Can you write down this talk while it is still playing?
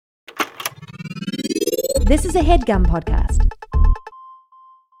This is a HeadGum podcast.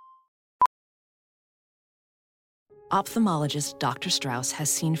 Ophthalmologist Dr. Strauss has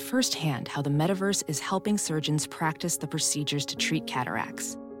seen firsthand how the metaverse is helping surgeons practice the procedures to treat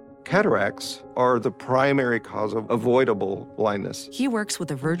cataracts. Cataracts are the primary cause of avoidable blindness. He works with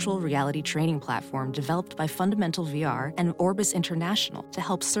a virtual reality training platform developed by Fundamental VR and Orbis International to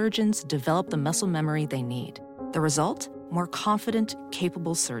help surgeons develop the muscle memory they need. The result? More confident,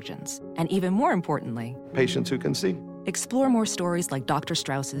 capable surgeons. And even more importantly, Patients who can see. explore more stories like Dr.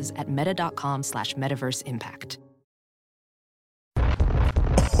 Strauss's at meta.com/metaverseimpact.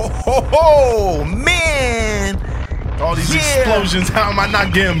 Oh, man. All these explosions, how am I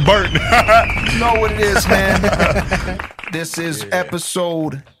not getting burnt? You know what it is, man. This is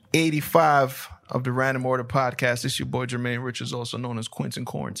episode 85 of the Random Order Podcast. It's your boy Jermaine Richards, also known as Quentin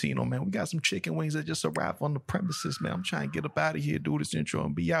Quarantino, man. We got some chicken wings that just arrived on the premises, man. I'm trying to get up out of here, do this intro,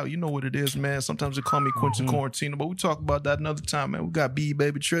 and be out. You know what it is, man. Sometimes they call me Quentin Quarantino, but we talk about that another time, man. We got B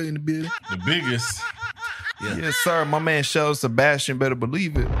Baby Trey in the building. The biggest. Yes, sir. My man Shell Sebastian, better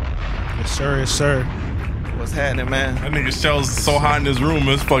believe it. Yes, sir. Yes, sir. What's happening, man? That nigga Shell's so hot in his room,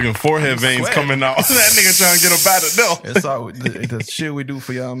 his fucking forehead veins coming out. That nigga trying to get up out of there. It's all the shit we do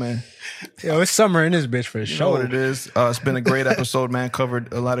for y'all, man. Yo, it's summer in this bitch for You sure. know what it is. It's been a great episode, man.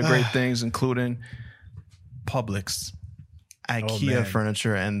 Covered a lot of great things, including Publix, IKEA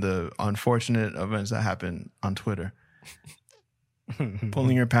furniture, and the unfortunate events that happened on Twitter.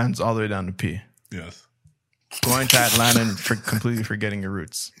 Pulling your pants all the way down to pee. Yes. Going to Atlanta and completely forgetting your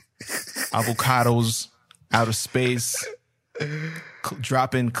roots. Avocados out of space.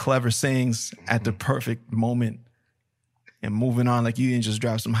 Dropping clever sayings at the perfect moment. And moving on like you didn't just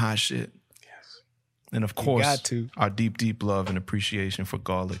drop some hot shit. Yes. And of course, got to. Our deep, deep love and appreciation for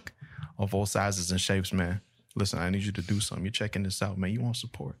garlic of all sizes and shapes, man. Listen, I need you to do something. You're checking this out, man. You want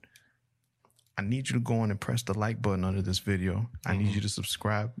support. I need you to go on and press the like button under this video. I need you to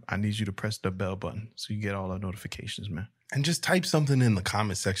subscribe. I need you to press the bell button so you get all our notifications, man. And just type something in the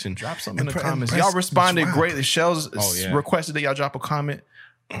comment section. Drop something in the comments. Y'all responded greatly. Shells requested that y'all drop a comment.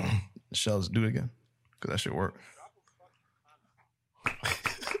 Shells, do it again. Because that should work.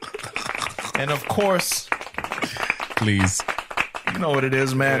 And of course, please. You know what it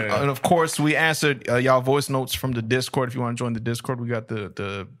is, man. Yeah. And of course, we answered y'all voice notes from the Discord. If you want to join the Discord, we got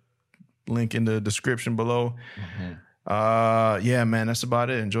the link in the description below. Yeah, man, that's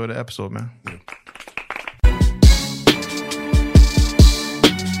about it. Enjoy the episode, man.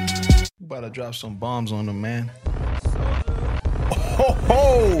 About to drop some bombs on them, man.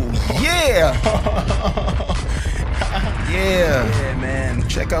 Yeah. Yeah, man.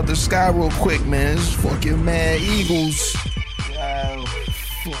 Check out the sky real quick, man. This is fucking Mad Eagles. Wow.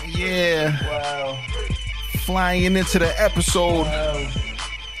 Yeah. Wow. Flying into the episode. Wow.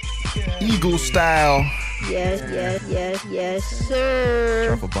 Eagle style. Yes, sir.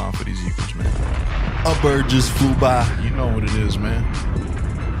 Drop a bomb for these Eagles, man. A bird just flew by. You know what it is, man.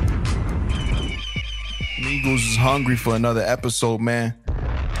 The Eagles is hungry for another episode, man.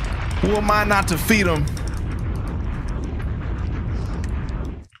 Who am I not to feed them?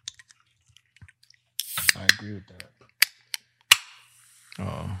 I agree with that.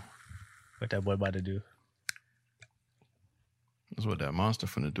 Oh, What that boy about to do? that's what that monster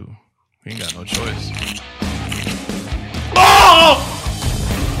finna do. He ain't got no choice. Oh!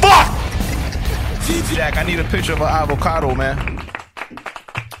 Fuck! Jack, I need a picture of an avocado, man.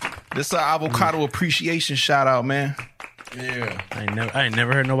 This is an avocado appreciation shout out, man. Yeah. I ain't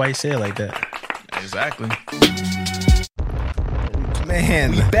never heard nobody say it like that. Exactly.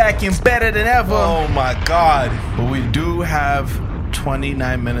 Man, we back and better than ever. Oh my God. But we do have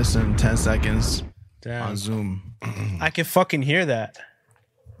 29 minutes and 10 seconds Damn. on Zoom. I can fucking hear that.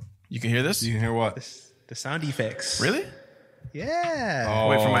 You can hear this? You can hear what? The sound effects. Really? Yeah. Oh,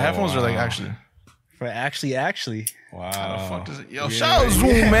 Wait, from my headphones or like actually? For actually. Wow. How the fuck does it? Yo, shout out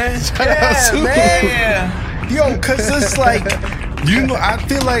Zoom, man. Shout out Zoom. man. Yo, cause it's like, you know, I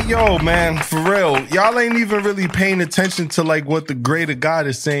feel like, yo, man, for real, y'all ain't even really paying attention to like what the greater God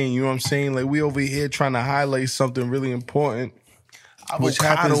is saying. You know what I'm saying? Like we over here trying to highlight something really important, which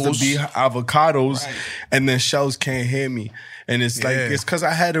happens to be avocados, right. And then Shells can't hear me, and it's like it's because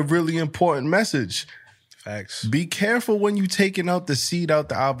I had a really important message. Facts. Be careful when you taking out the seed out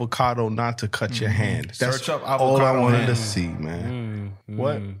the avocado, not to cut your hand. That's Search up avocado all I wanted hand. to see, man.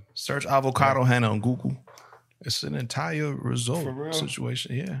 What? Search avocado hand on Google. It's an entire result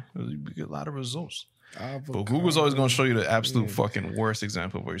situation. Yeah, you get a lot of results. Avocado. But Google's always going to show you the absolute fucking worst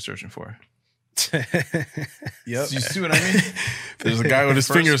example of what you're searching for. Yep. You see what I mean? There's a guy with his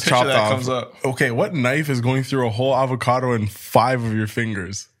fingers chopped off. Comes up. Okay, what knife is going through a whole avocado in 5 of your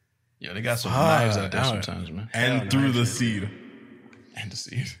fingers? Yeah, they got some knives out there sometimes, man. And through the seed. And the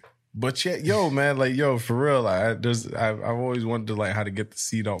seed. But yeah, yo, man, like, yo, for real, like, I've always wondered, like, how to get the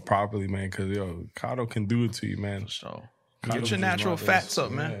seed out properly, man, because, yo, Kato can do it to you, man. So Kato get your just natural know how to- fats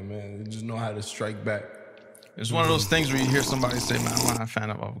up, man. Yeah, man, you just know how to strike back. It's one of those things where you hear somebody say, man, I'm not a fan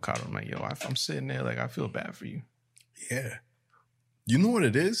of avocado. I'm like, yo, I'm sitting there like, I feel bad for you. Yeah. You know what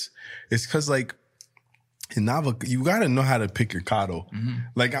it is? It's because, like, you gotta know how to pick your Kato.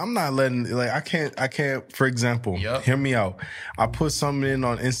 Like, I'm not letting, like, I can't, for example, hear me out. I put something in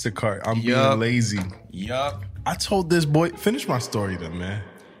on Instacart. I'm being lazy. Yup. I told this boy, finish my story then, man.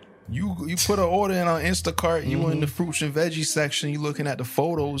 You put an order in on Instacart, you in the fruits and veggies section, you looking at the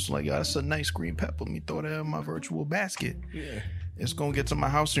photos, like, yo, that's a nice green pepper. Let me throw that in my virtual basket. Yeah. It's gonna get to my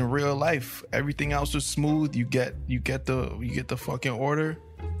house in real life. Everything else is smooth. You get the fucking order.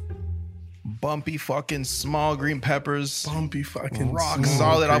 Bumpy fucking small green peppers. Bumpy fucking rock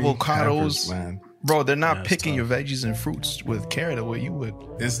small solid green avocados. peppers, man. Bro, they're not picking your veggies and fruits with care the way you would.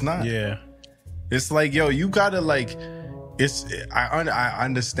 It's not. Yeah. It's like, yo, you gotta like, I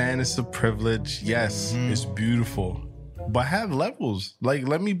understand it's a privilege. Yes, it's beautiful. But have levels. Like,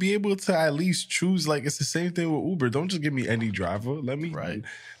 let me be able to at least choose. Like, it's the same thing with Uber. Don't just give me any driver. Let me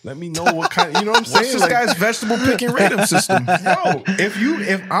know what kind. You know what I'm saying? What's this guy's vegetable picking random system? Yo,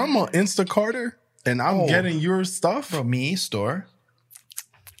 if I'm an Instacarter and I'm getting your stuff, Bro, me store.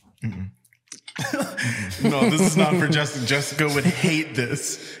 no, this is not for Jessica. Jessica would hate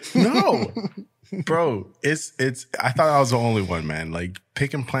this. No. Bro, it's. I thought I was the only one, man. Like,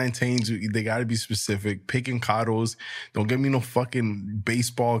 picking plantains, they got to be specific. Picking Katos, don't give me no fucking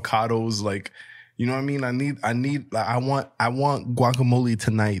baseball Katos. Like, you know what I mean? I want guacamole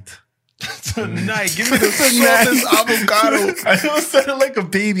tonight. Tonight, give me the saltless avocado. I don't sound like a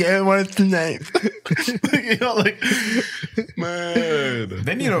baby. I want it tonight. You know, like, man.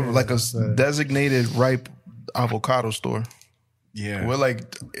 They need a designated ripe avocado store. Yeah. We're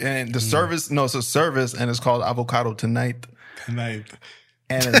like, and the service, no, it's a service and it's called Avocado Tonight.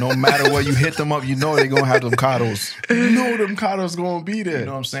 And no matter what, you hit them up, you know they're going to have them cados. You know them cados going to be there. You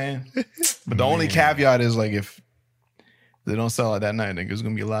know what I'm saying? But the only caveat is, like, if they don't sell it that night, nigga, there's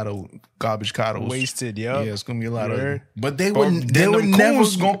going to be a lot of garbage cados. Wasted, yo. Yeah, it's going to be a lot of. But they would never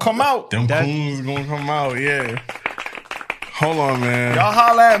going to come out. Them coons going to come out, yeah. Hold on, man. Y'all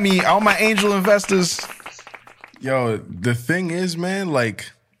holla at me, all my angel investors. Yo, the thing is, man,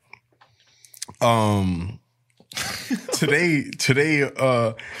 like, today,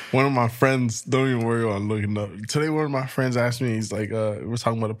 one of my friends, don't even worry about looking up. Today, one of my friends asked me, he's like, we're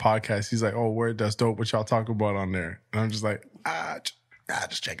talking about a podcast. He's like, oh, word, that's dope. What y'all talk about on there? And I'm just like,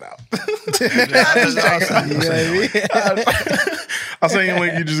 just check it out. I'll say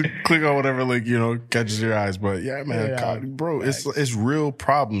like you just click on whatever link, you know, catches your eyes. But yeah, man, God, bro, it's real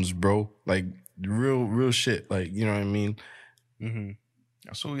problems, bro. Like, real shit. Like, you know what I mean? Mm-hmm.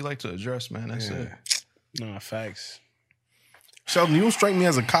 That's what we like to address, man. That's it. No, facts. Sheldon, you don't strike me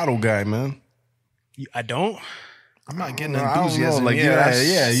as a coddle guy, man. I don't. I'm not getting enthusiasm. Like,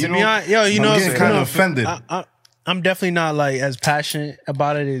 yeah. You know, I'm getting kind of offended. I'm definitely not like as passionate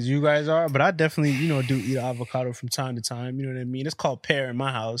about it as you guys are, but I definitely, do eat avocado from time to time. You know what I mean? It's called pear in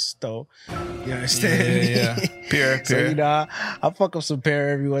my house, though. You understand? Yeah. Pear. So, I fuck up some pear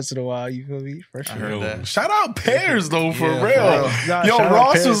every once in a while. You feel me? For sure. I heard that. Shout out pears, though, for real. Nah, yo,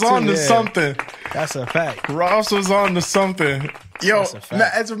 Ross was on to something. That's a fact. Ross was on to something. Yo,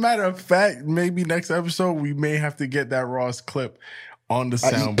 fact. As a matter of fact, maybe next episode we may have to get that Ross clip on the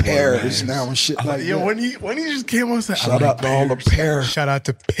soundboard. Pears now and shit like yo, that. when he just came on and said, shout out to all the pears. Shout out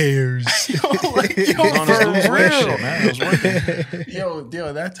to pears. For real, man.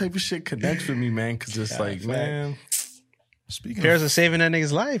 Yo, that type of shit connects with me, man, because it's like, man. Speaking pears are saving that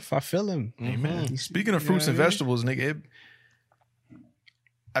nigga's life. I feel him. Amen. Speaking of fruits and vegetables, nigga,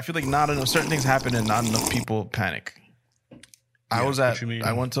 I feel like not enough certain things happen and not enough people panic. I went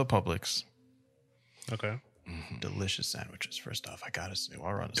to Publix. Okay. Delicious sandwiches. First off, I gotta say,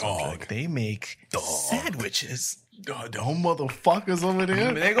 while we're on the subject, they make sandwiches. The whole motherfuckers over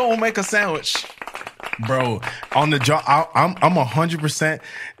there. They gonna make a sandwich, bro. On the job, I'm 100%.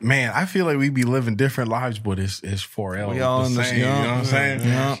 Man, I feel like we be living different lives, but it's 4L. We all in the same. You know what I'm saying?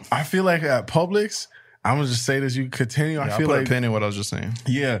 Yeah. I feel like at Publix, I'm gonna just say this. You continue. I feel put like a pin in what I was just saying.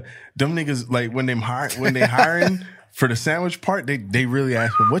 Yeah, them niggas like when they hiring. For the sandwich part, they really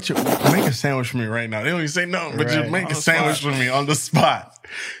ask me, make a sandwich for me right now. They don't even say no, but just make a sandwich for me on the spot.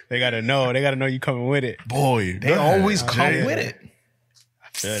 They gotta know you coming with it. Boy, they always come with it. I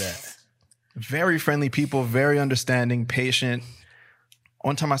feel that. Very friendly people, very understanding, patient.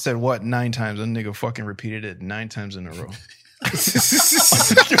 One time I said 9 times, a nigga fucking repeated it 9 times in a row. I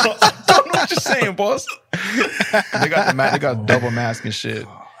don't know what you're saying, boss. They got double mask and shit.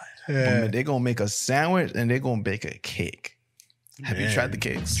 Yeah. They're gonna make a sandwich and they're gonna bake a cake. Have you tried the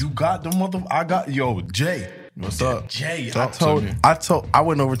cakes? You got the I got Jay. What's up? Jay, I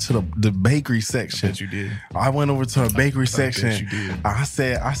went over to the bakery section. I bet you did. I went over to the bakery section. Bet you did. I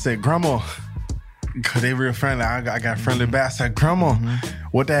said, Grandma, cause they real friendly. I got friendly back. I said, Grandma,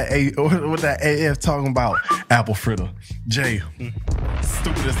 what that AF talking about? Apple fritter. Jay,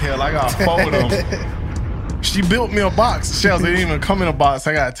 stupid as hell. I got 4 of them. She built me a box. Shells didn't even come in a box.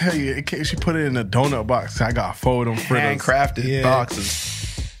 I gotta tell you, she put it in a donut box. I got 4 of them fritters. Handcrafted boxes.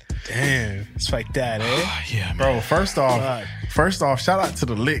 Damn, it's like that, eh? Yeah, man. Bro. First off, shout out to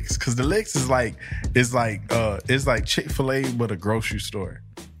the Licks, cause the Licks is like Chick-fil-A but a grocery store.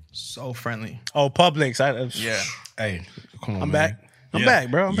 So friendly. Oh, Publix. Hey, come on, I'm man. back. I'm back,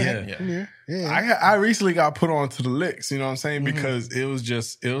 bro. I'm back. Yeah. I recently got put on to the Licks. You know what I'm saying? Because it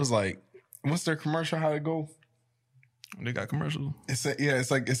was like. What's their commercial? How it go? They got commercials. It's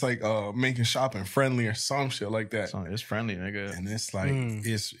like making shopping friendly or some shit like that. It's friendly, nigga. And it's like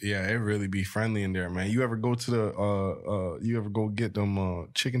it really be friendly in there, man. You ever go to you ever go get them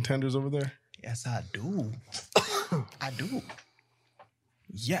chicken tenders over there? Yes, I do. I do.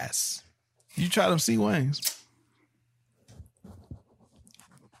 Yes. You try them sea wings.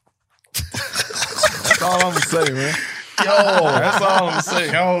 That's all I'm gonna say, man. Yo, that's all I'm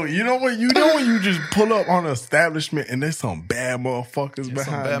saying. Yo, you know when you just pull up on an establishment and there's some bad motherfuckers behind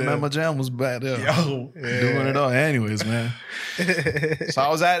some bad them. Mama Jam was back there. Yo, doing it all. Anyways, man. So I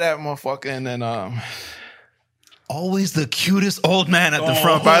was at that motherfucker and then always the cutest old man at the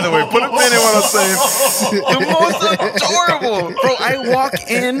front. By the way, put a pin in what I'm saying. The most adorable. Bro, I walk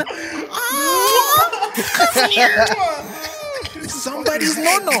in. Somebody's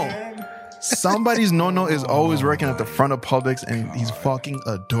no. Somebody's no is always working at the front of Publix, and he's fucking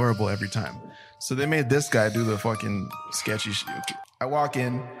adorable every time. So they made this guy do the fucking sketchy shit. I walk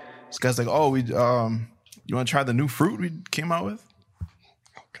in, this guy's like, "Oh, you want to try the new fruit we came out with?"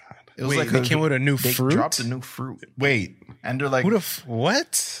 Oh God! It was they came with a new fruit. They dropped a new fruit. Wait, and they're like,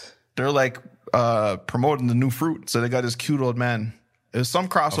 what? They're like promoting the new fruit. So they got this cute old man. It was some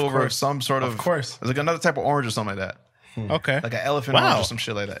crossover, of some sort of. Of course, it was like another type of orange or something like that. Okay. Like an elephant orange or some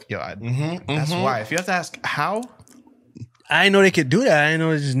shit like that. Yo, that's why. If you have to ask how, I didn't know they could do that. I didn't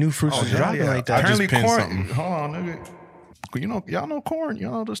know there's new fruits dropping like that. Apparently corn. Hold on, nigga. Y'all know corn.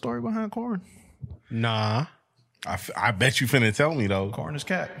 Y'all know the story behind corn. Nah. I bet you finna tell me though. Corn is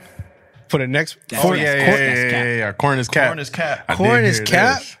cat. For the next. Corn is cat. Corn is cat. Corn is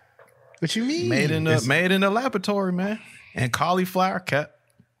cat. What you mean? Made in the laboratory, man. And cauliflower cat.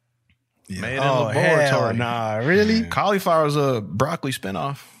 Yeah. Made in laboratory. Hell nah, really? Cauliflower is a broccoli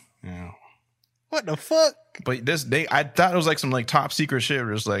spinoff. Yeah. What the fuck? But I thought it was like some like top secret shit.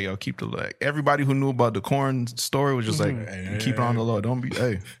 Where it's like, yo, keep everybody who knew about the corn story was just like, keep it on the low. Don't be,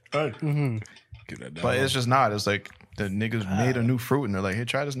 hey. Get that down. But it's just not. It's like the niggas made a new fruit and they're like, hey,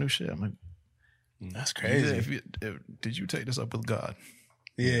 try this new shit. I'm like, that's crazy. Did you take this up with God?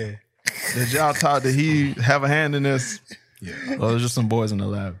 Yeah. Did y'all thought that he have a hand in this? Yeah. Or it's just some boys in the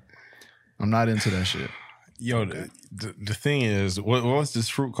lab. I'm not into that shit. Yo, the thing is, what's this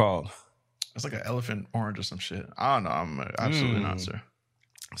fruit called? It's like an elephant orange or some shit. I don't know. I'm absolutely not, sir.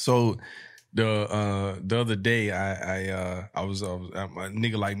 So the other day, I was a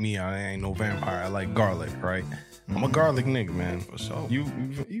nigga like me. I ain't no vampire. I like garlic, right? I'm a garlic nigga, man. So you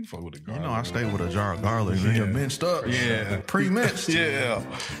fuck with the garlic. You know, I stay with a jar of garlic. Yeah. Minced up. Yeah. Pre-minced. Yeah.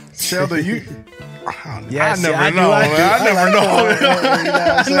 Sheldon, you... I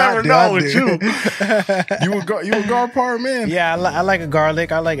never know with you. You a garlic part, man? Yeah, I like a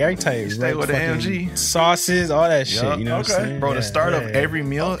garlic. I like every type. Stay with the AMG. Sauces, all that shit. You know what I'm saying? Bro, the start of every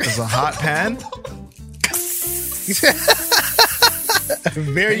meal is a hot pan.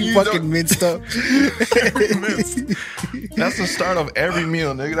 Very fucking minced up. That's the start of every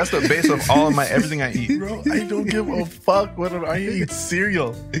meal, nigga. That's the base of all of my everything I eat. Bro, I don't give a fuck whether I eat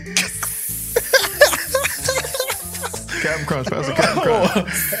cereal. Captain Crunch, pass the Captain Crunch.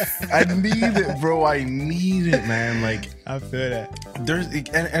 I need it, bro. I need it, man. Like, I feel that. There's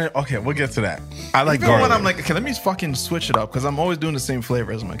and okay, we'll get to that. I like even garlic. when I'm like, okay, let me fucking switch it up because I'm always doing the same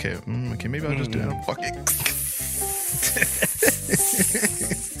flavor as my kid. Okay, maybe I'll just do it. Fuck it.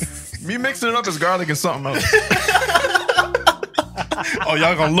 Me mixing it up is garlic and something else. Oh,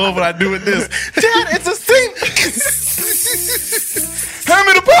 y'all gonna love what I do with this. Dad, it's a sink. Hand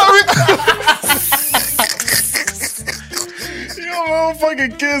me the porridge. You don't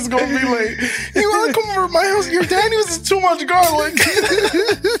fucking kids gonna be like, you wanna come over to my house? Your dad uses too much garlic.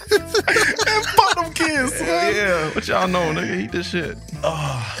 And fuck them kids. Man. Yeah, what y'all know, nigga? Eat this shit.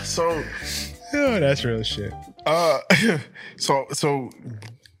 So Oh, that's real shit. so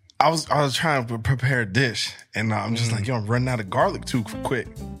I was trying to prepare a dish, and I'm just like, yo, I'm running out of garlic too quick.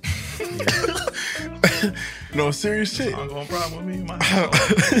 No, serious shit. I'm going problem with me, man.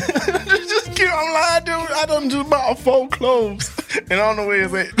 Just kidding. I'm lying, dude. I done just bought 4 cloves, and I don't know where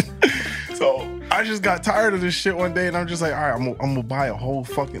it's at. So I just got tired of this shit one day, and I'm just like, all right, I'm gonna buy a whole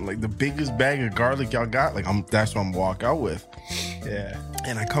fucking, like, the biggest bag of garlic y'all got. Like, that's what I'm gonna walk out with. Yeah.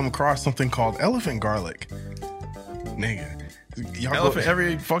 And I come across something called elephant garlic. Nigga. Elephant,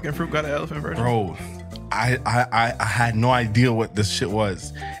 every fucking fruit got an elephant version. Bro, I had no idea what this shit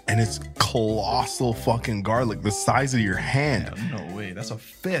was. And it's colossal fucking garlic, the size of your hand. No way, that's a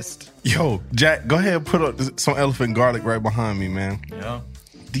fist. Yo, Jack, go ahead and put up some elephant garlic right behind me, man. Yeah.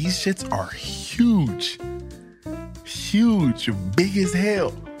 These shits are huge. Huge. Big as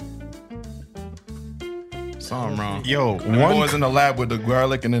hell. Something wrong. Yo, One boys in the lab with the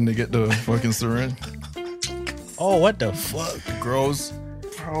garlic and then they get the fucking syringe. Oh, what the fuck? Grows.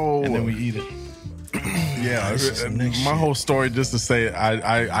 Bro. And then we eat it. Yeah, my whole story just to say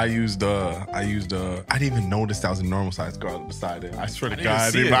I used I didn't even notice that was a normal sized garlic beside it. I swear to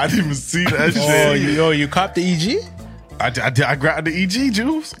God, I didn't even see that shit. You copped the EG? I grabbed the EG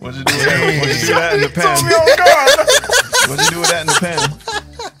juice. What'd you do with that? What'd you do that in the pan? Told me on God. What'd you do with that in the pan?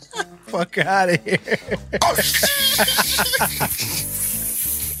 Fuck out of here.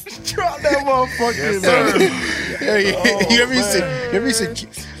 Drop that motherfucker. You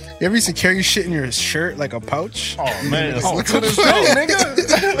ever used to carry shit in your shirt like a pouch? Oh man, look at this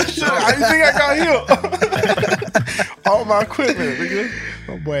nigga. I think I got here. All my equipment, nigga.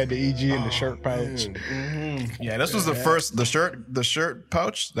 My boy had the EG in the shirt pouch. Yeah, this was the first the shirt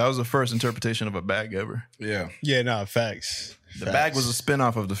pouch. That was the first interpretation of a bag ever. Yeah. Yeah, no, facts. The bag was a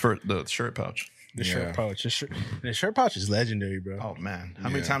spin-off of the shirt pouch. The shirt pouch. The shirt pouch is legendary, bro. Oh man, how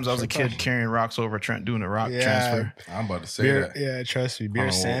many times I was a kid carrying rocks over doing a rock Yeah. transfer? I'm about to say Beer, that. yeah, trust me.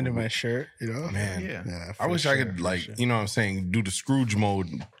 Beer sand in my shirt, you know? Man, Yeah. I wish I could, like, you know what I'm saying, do the Scrooge mode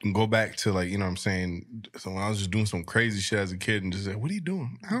and go back to, like, you know what I'm saying, so when I was just doing some crazy shit as a kid and just say, what are you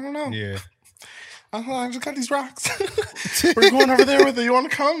doing? I don't know. Yeah. I just got these rocks. We're going over there with it. You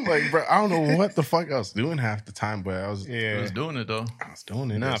want to come? Like, bro, I don't know what the fuck I was doing half the time, but I was doing it though. I was doing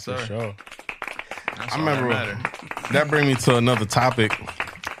it. Nah, Yes, for sir. sure. That's I all remember that that bring me to another topic.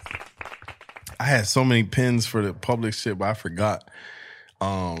 I had so many pins for the public shit, but I forgot.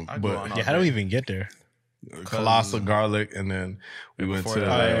 But Yeah, how do we even get there? colossal garlic, and then we went to we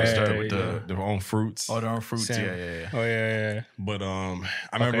started with their own fruits. their own fruits. Sam. Yeah. Oh yeah. But I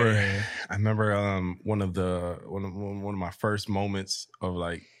yeah. remember one of my first moments of,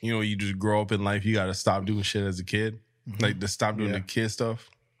 like, you know, you just grow up in life, you got to stop doing shit as a kid, like to stop doing the kid stuff.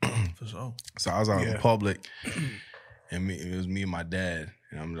 For sure. So I was out in public, and it was me and my dad,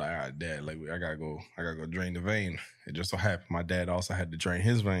 and I'm like, all right, Dad, like, I gotta go drain the vein. It just so happened my dad also had to drain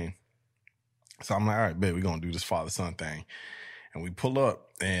his vein. So I'm like, all right, babe, we're gonna do this father-son thing. And we pull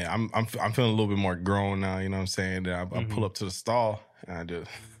up, and I'm feeling a little bit more grown now, you know what I'm saying? And I pull up to the stall, and I just...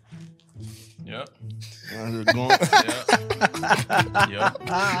 Yep. I'm just going... Yep.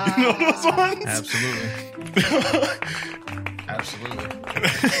 You know those ones? Absolutely.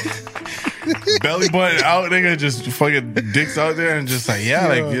 Belly button out, nigga, just fucking dicks out there, and just like,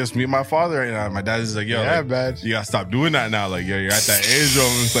 like, just me and my father right now. My dad's just like, yo, like, man. you gotta stop doing that now. Like, yo, you're at that age, yo.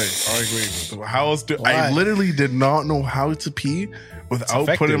 It's like, all right, wait, how else do I literally did not know how to pee without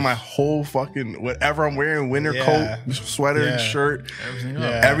putting my whole fucking whatever I'm wearing, winter coat, sweater, shirt,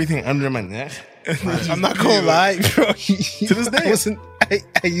 everything under my neck. I'm not gonna lie, bro. To this day.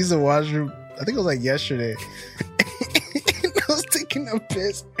 I used the washroom, I think it was like yesterday. I was taking a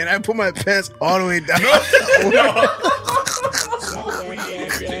piss and I put my pants all the way down. Yes,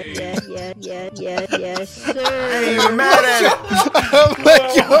 sir. I ain't even mad at it.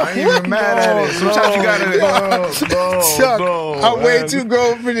 I ain't even mad at it. Sometimes you gotta. I'm way too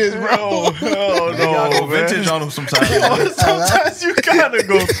grown for this, bro. No, You gotta go vintage on them sometimes. Sometimes you gotta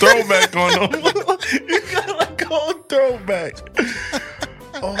go throwback on them. You gotta go throwback.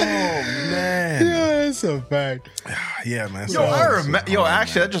 Oh man, Yeah, that's a fact. yeah, man. Yo, I remember. Yo,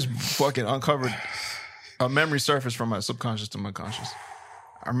 actually, that just fucking uncovered a memory surface from my subconscious to my conscious.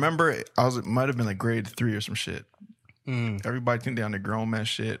 I remember it might have been like grade 3 or some shit. Everybody think they on the grown man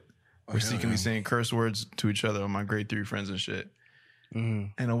shit. We're secretly saying curse words to each other on my grade 3 friends and shit.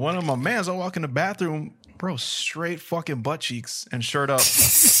 And then one of my mans, I walk in the bathroom, bro, straight fucking butt cheeks and shirt up.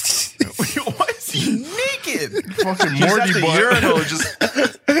 Why is he naked? naked. Fucking He's Morty at the butt. urinal, just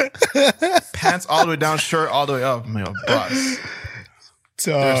pants all the way down, shirt all the way up. Man, boss. There's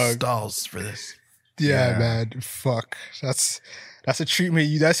Dog. stalls for this. Yeah, man. Fuck. That's a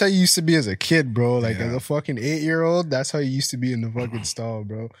treatment. That's how you used to be as a kid, bro. Like as a fucking 8-year-old, that's how you used to be in the fucking stall,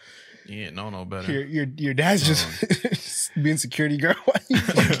 bro. You ain't no better. Your dad's just being security guard. Why you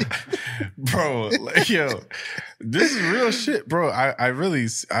fucking Bro, like, yo, this is real shit, bro. I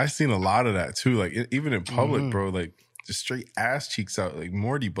seen a lot of that too. Like even in public, bro, like just straight ass cheeks out, like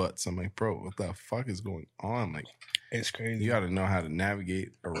Morty butts. I'm like, bro, what the fuck is going on? Like, it's crazy. you got to know how to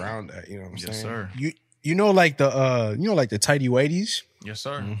navigate around that. You know what I'm saying? Yes, sir. You know like the tighty whities? Yes,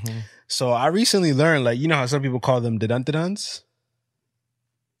 sir. Mm-hmm. So I recently learned, like, you know how some people call them the dun-dun-duns?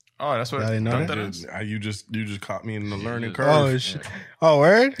 Oh, that's what I didn't know that. dun-dun is? You just caught me in the learning curve. Oh, shit. Oh,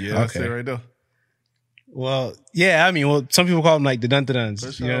 word? Yeah, that's it right there. Well, yeah, I mean, some people call them like the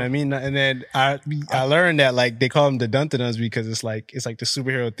dun-dun-duns. You know what I mean? And then I learned that like they call them the dun-dun-duns because it's like the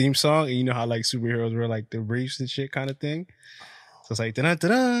superhero theme song, and you know how like superheroes wear like the briefs and shit kind of thing. So it's like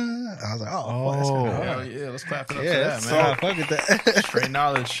dun-dun-dun. I was like, oh, that's kind of hard. Hell yeah, let's clap it up Yeah, for that, man. fuck with that. Straight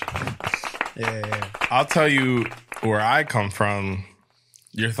knowledge. Yeah. I'll tell you where I come from.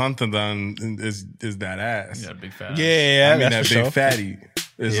 Your dun is that ass. Yeah, big fat. Yeah, I mean that's that for big sure. fatty.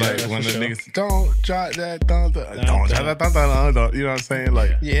 It's Yeah, like that's when for the sure. niggas don't drop that don't drop that. You know what I'm saying?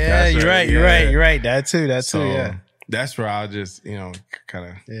 Like Yeah, that's you're right. You're right. That too. So Yeah. that's where I'll just kind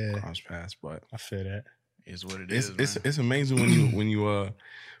of Yeah. cross paths. But I feel that. Is what it is. it's amazing when you learn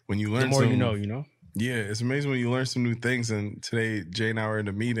The more some, you know. Yeah, it's amazing when you learn some new things. And today Jay and I were in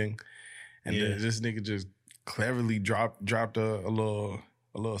a meeting, and Yeah. this nigga just cleverly dropped a little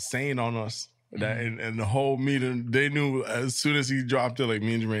saying on us. That and the whole meeting, they knew as soon as he dropped it. Like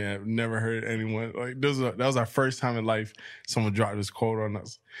me and Jermaine have never heard anyone like that was our first time in life someone dropped this quote on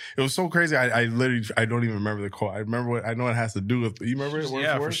us. It was so crazy. I literally don't even remember the quote. I know it has to do with. You remember it? Word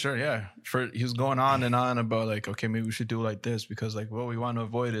Yeah, for for word? sure. Yeah, he was going on and on about like, okay, maybe we should do it like this because like what we want to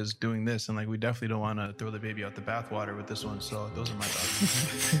avoid is doing this, and like we definitely don't want to throw the baby out the bathwater with this one. So those are my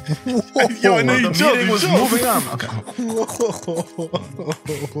thoughts. Yo, I know The you joking, meeting was moving on. Okay.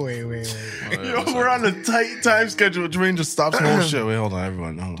 Wait. Yo, we're on a tight time schedule. Jermaine just stops the whole shit. Wait, hold on,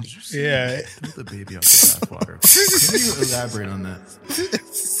 everyone. Hold on. Yeah. Throw the baby out the bathwater. Can you elaborate on that?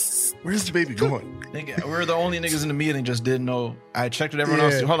 Where's the baby going? Nigga, we're the only niggas in the meeting just didn't know. I checked with everyone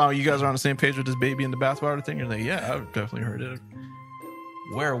else. Hold on, you guys are on the same page with this baby in the bathwater thing? You're like, yeah, I've definitely heard it.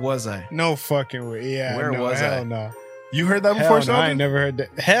 Where was I? No fucking way. Yeah. Where no, was hell I? No. You heard that Hell before, no, Sheldon? I ain't never heard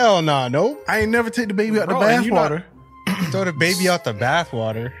that. Hell no. Nope. I ain't never take the baby out the Bro, and you bathwater. Throw the baby out the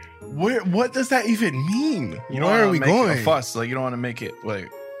bathwater. What does that even mean? You don't Where are wanna we make going? A fuss. Like, you don't want to make it,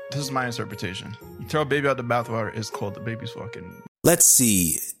 like, this is my interpretation. You throw a baby out the bathwater, it's cold. The baby's fucking... Let's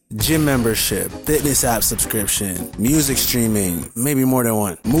see. Gym membership, fitness app subscription, music streaming, maybe more than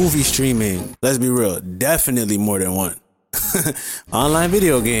one. Movie streaming, let's be real, definitely more than one. Online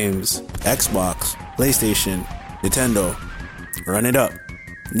video games, Xbox, PlayStation, Nintendo. Run it up.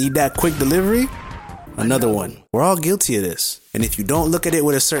 Need that quick delivery? Another one. We're all guilty of this. And if you don't look at it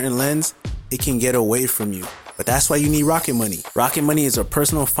with a certain lens, it can get away from you. But that's why you need Rocket Money. Rocket Money is a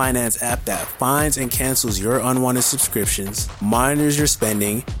personal finance app that finds and cancels your unwanted subscriptions, monitors your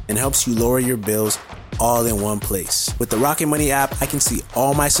spending, and helps you lower your bills all in one place. With the Rocket Money app, I can see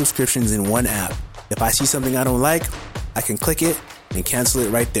all my subscriptions in one app. If I see something I don't like, I can click it and cancel it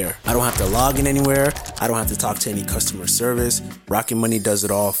right there. I don't have to log in anywhere. I don't have to talk to any customer service. Rocket Money does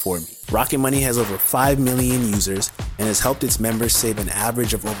it all for me. Rocket Money has over 5 million users and has helped its members save an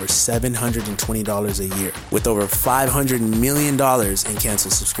average of over $720 a year, with over $500 million in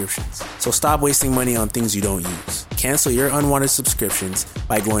canceled subscriptions. So stop wasting money on things you don't use. Cancel your unwanted subscriptions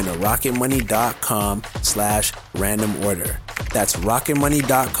by going to rocketmoney.com/random order. That's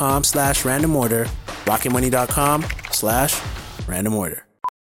rocketmoney.com/random order. rocketmoney.com/random order.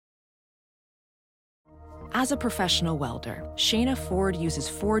 As a professional welder, Shayna Ford uses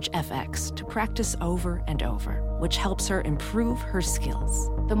Forge FX to practice over and over, which helps her improve her skills.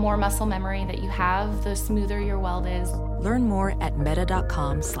 The more muscle memory that you have, the smoother your weld is. Learn more at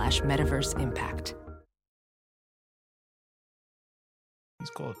meta.com/metaverse impact. It's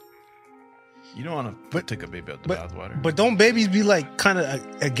cold. You don't want to take a baby out the bathwater. But don't babies be like kind of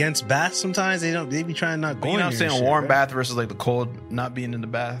against baths sometimes? They be trying not But going. you know what I'm there and saying? shit, Warm right? bath versus like the cold not being in the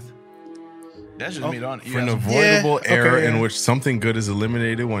bath. That's just me on. For an avoidable Yeah, error okay, in yeah. which something good is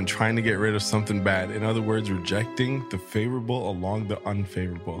eliminated when trying to get rid of something bad. In other words, rejecting the favorable along the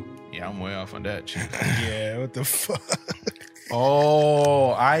unfavorable. Yeah, I'm way off on that. Shit. Yeah, what the fuck?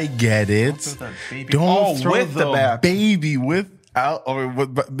 Oh, I get it. Don't throw that baby- Don't Oh, throw with the the bath. baby with out or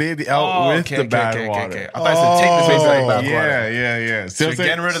with baby out with the bath water. Okay. I thought you said take the baby out of the bath water. Yeah. So you're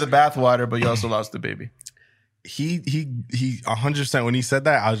getting rid of the bath water, but you also lost the baby. He 100%. When he said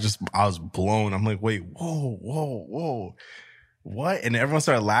that, I was blown. I'm like, wait, whoa. What? And everyone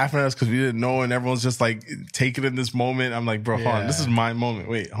started laughing at us because we didn't know, and everyone's just like taking in this moment. I'm like, bro, hold on, this is my moment.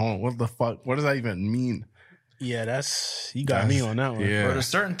 Wait, hold on, what the fuck? What does that even mean? Yeah, you got me on that one. Yeah. But there's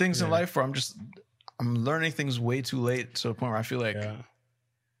certain things in life where I'm learning things way too late to a point where I feel like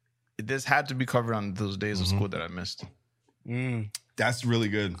this had to be covered on those days of school that I missed. That's really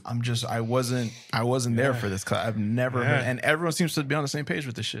good. I wasn't there for this class. I've never heard, and everyone seems to be on the same page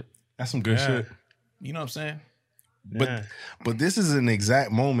with this shit. That's some good shit. You know what I'm saying? But this is an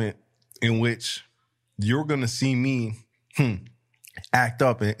exact moment in which you're gonna see me act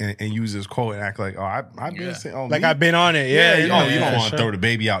up and use this quote and act like, oh, I've been saying, like I've been on it. You don't want to throw the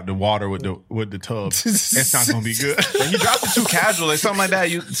baby out the water with the tub. It's not gonna be good. When you drop it too casual, like something like that,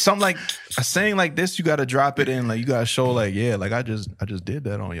 something like a saying like this, you got to drop it in. Like you got to show, like, like I just did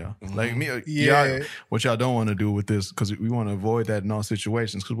that on y'all. Like me, y'all, what y'all don't want to do with this, because we want to avoid that in all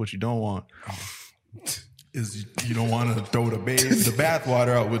situations. Because what you don't want is you don't want to throw the bath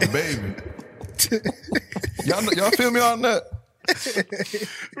water out with the baby. y'all feel me on that?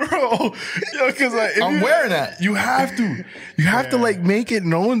 Bro, because I'm wearing that. You have to like make it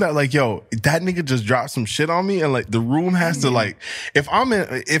known that like, yo, that nigga just dropped some shit on me, and like the room has to like, if I'm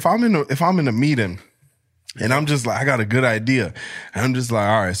in a meeting and I'm just like, I got a good idea, and I'm just like,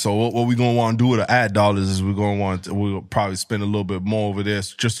 all right, so what we gonna want to do with the ad dollars is we'll probably spend a little bit more over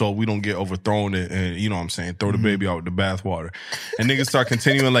this just so we don't get overthrown and you know what I'm saying, throw the baby out with the bathwater, and niggas start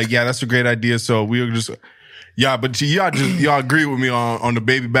continuing like, yeah, that's a great idea, so we'll just. Yeah, but y'all agree with me on the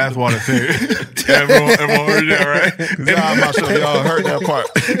baby bathwater thing. everyone heard that, right? I'm not sure y'all heard that part.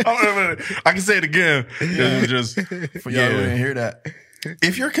 I can say it again. Just for y'all who didn't hear that.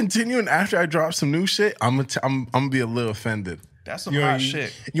 If you're continuing after I drop some new shit, I'm gonna be a little offended. That's some hot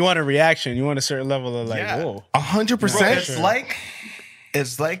shit. You want a reaction. You want a certain level of like, whoa. 100%.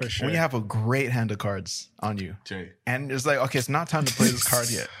 It's like when you have a great hand of cards on you, Jay, and it's like, okay, it's not time to play this card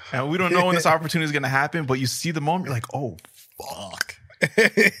yet, and we don't know when this opportunity is going to happen. But you see the moment, you're like, oh fuck,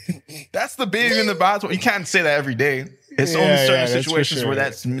 that's the baby in the box. You can't say that every day. It's only certain situations where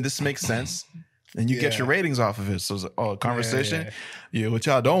this makes sense, and you get your ratings off of it. So it's like, conversation. Yeah, what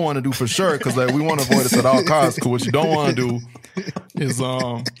y'all don't want to do for sure, because like we want to avoid this at all costs. Because what you don't want to do is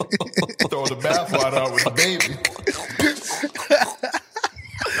throw the bathwater out with the baby.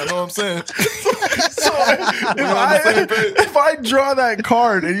 I know what I'm saying. So if I draw that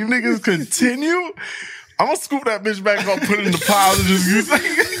card and you niggas continue, I'm gonna scoop that bitch back up, put it in the pile, and just use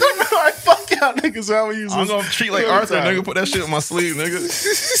it. Like, fuck y'all niggas. I'm gonna treat like Arthur, nigga. Put that shit in my sleeve, nigga.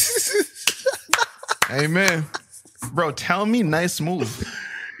 Amen. Bro, tell me nice move.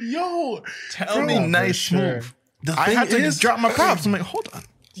 Yo, tell me nice move. I had to drop my props. I'm like, hold on.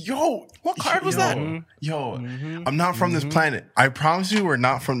 Yo, what card was that? Yo, I'm not from this planet. I promise you, we're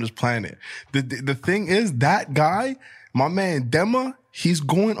not from this planet. The thing is, that guy, my man Dema, he's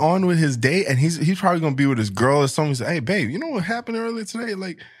going on with his day, and he's probably gonna be with his girl or something. He's like, hey, babe, you know what happened earlier today?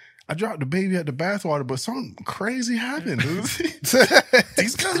 Like, I dropped the baby at the bathwater, but something crazy happened, dude.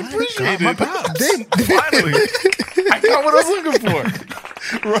 These guys appreciate it. Finally, I got what I was looking for.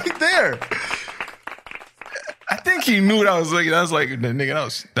 Right there. I think he knew what I was looking. I was like, nigga,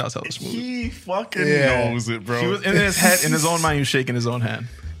 that was hella smooth. He fucking knows it, bro. He was in his head, in his own mind, he was shaking his own hand.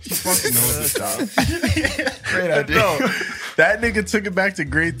 He fucking knows it, dog. Great idea. No, that nigga took it back to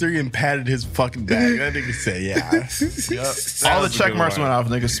grade 3 and patted his fucking bag. That nigga said, Yep. All the check marks went off,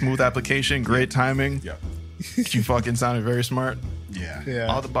 nigga. Smooth application, great timing. Yep. You fucking sounded very smart. Yeah.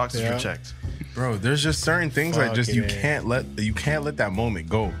 All the boxes were checked. Bro, there's just certain things like just you can't let that moment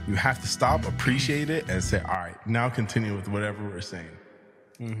go. You have to stop, appreciate it, and say, all right, now continue with whatever we're saying.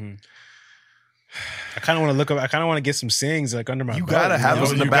 Mm-hmm. I kind of want to look up. I kind of want to get some sayings like under my. You belt, gotta have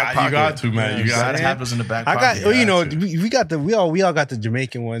those in the back pocket. You got to, man. You gotta have those in the back pocket. I got. You know, we all got the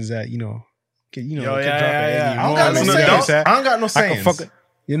Jamaican ones that you know. I don't got no sayings. I don't got no sayings.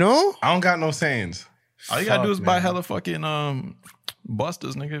 You know, I don't got no sayings. All you gotta do is buy hella fucking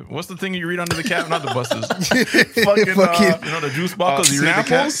Busters, nigga. What's the thing you read under the cap? Not the Busters. fucking, you know the juice bottles. You read the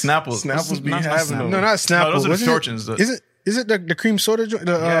cap. Snapples. Snapples be having them. No, not Snapples. No, those are the fortunes. Is it the cream soda?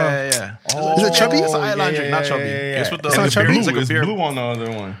 Yeah. Is it chubby? It's an island drink, not chubby. Yeah. It's with the It's not beer. chubby. It's like a It's beer. blue on the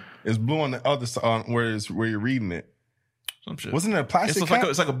other one. It's blue on the other side where you're reading it. Some shit. Wasn't it a plastic cap?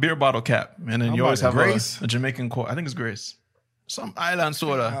 It's like a beer bottle cap, and then you always have Grace? a Jamaican quote. I think it's Grace. Some island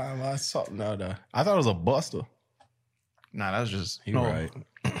soda. I thought it was a Buster. Nah, that's just You're right.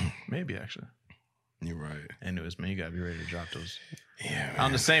 Maybe actually. You're right. Anyways, man, you gotta be ready to drop those. Yeah.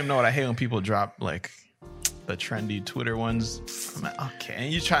 On the same note, I hate when people drop like the trendy Twitter ones. I'm like, okay,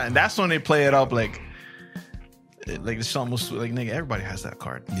 and you try, and that's when they play it up like it's almost like, nigga, everybody has that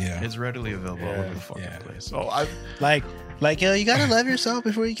card. Yeah. It's readily available all over the fucking place. So I like, yo, you gotta love yourself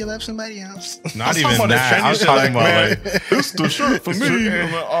before you can love somebody else. Not even that. I was talking about like, it's the shirt for me.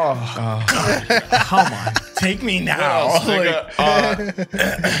 I'm like, oh, God, come on, take me now. Else, nigga?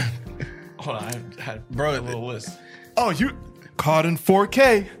 Hold on, I had a little list. Oh, you caught in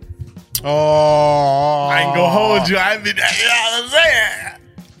 4K. Oh, I ain't gonna hold you. I mean, you know what I'm saying?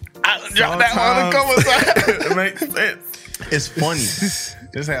 I dropped that one a couple times. It makes sense. It's funny.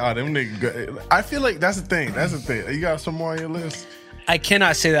 It's like, oh, them niggas. I feel like that's the thing. That's the thing. You got some more on your list? I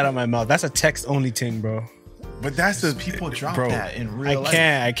cannot say that on my mouth. That's a text only thing, bro. But that's the people drop bro, that in real life.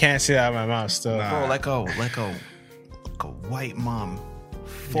 I can't say that on my mouth still. Bro, like a white mom,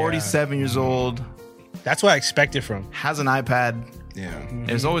 47 years old. That's what I expected from. Has an iPad. Yeah.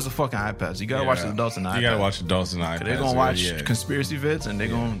 There's always a fucking iPad. So you gotta watch the adults in the iPad. You gotta watch adults in the iPad. They're gonna watch conspiracy vids and they're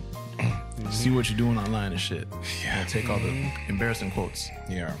gonna see what you're doing online and shit. Yeah. And take all the embarrassing quotes.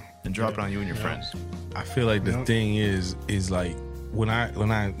 Yeah. And drop it on you and your friends. I feel like the thing is like when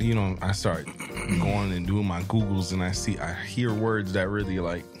I you know, I start going and doing my Googles and I hear words that really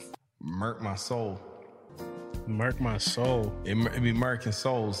like murk my soul. Murk my soul. It be murking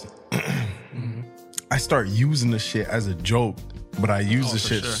souls. I start using the shit as a joke, but I use the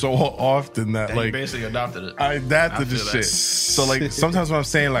shit so often that like you basically adopted it. I adapted the shit. So like sometimes when I'm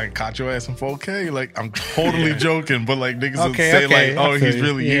saying like caught your ass in 4K, like I'm totally joking, but like niggas would say like, oh, he's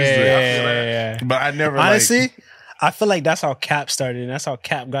really used it. But I never honestly. I feel like that's how Cap started, and that's how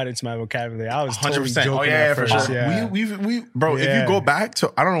Cap got into my vocabulary. I was 100%. Totally joking at first. For sure. Yeah. We bro, if you go back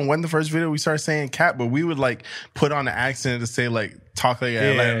to, I don't know when the first video we started saying Cap, but we would like put on the accent to say like talk like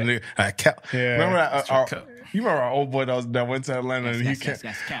Atlanta, Cap. Yeah. Remember you remember our old boy that went to Atlanta and he can't.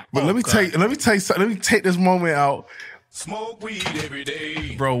 But let me tell you something. Let me take this moment out. Smoke weed every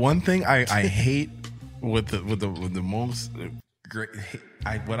day, bro. One thing I hate with the most great.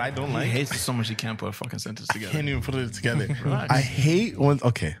 What I don't like. He hates it so much he can't put a fucking sentence together. I can't even put it together. I hate when.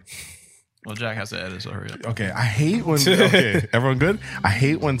 Okay. Well, Jack has to edit, so hurry up. Okay, I hate when. Okay, everyone good? I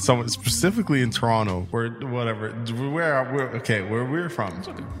hate when someone, specifically in Toronto, where we're from.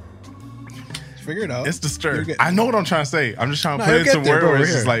 Figure it out. It's disturbed. I know what I'm trying to say. I'm just trying to put it into word where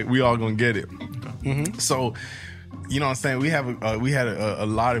it's just like we all gonna get it. Mm-hmm. So. You know what I'm saying? We had a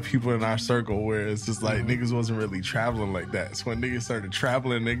lot of people in our circle where it's just like niggas wasn't really traveling like that. So when niggas started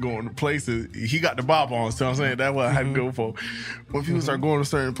traveling, they going to places. He got the bob on. So I'm saying that's what I had to go for. When people start going to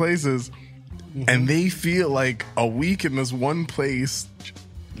certain places and they feel like a week in this one place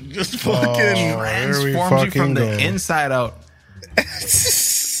just fucking transforms you from the inside out.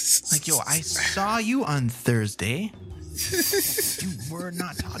 Like, yo, I saw you on Thursday. You were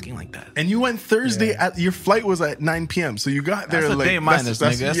not talking like that. And you went Thursday at your flight was at 9 p.m. So you got there that's like a day minus,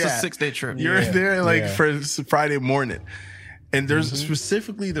 nigga. That's a 6-day trip. You're there like for Friday morning. And there's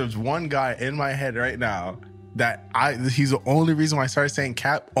specifically there's one guy in my head right now that he's the only reason why I started saying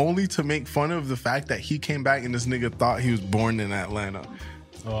Cap, only to make fun of the fact that he came back and this nigga thought he was born in Atlanta.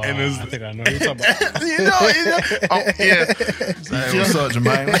 Oh, and I think I know what you're talking about. you know. Oh, yeah. Hey, what's up,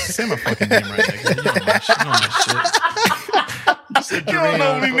 Jermaine? Say my fucking name right there. You know my shit. You don't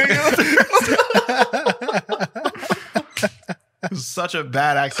know me, nigga. It's such a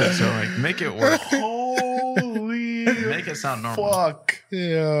bad accent, so like, make it work. Holy. Make it sound normal. Fuck.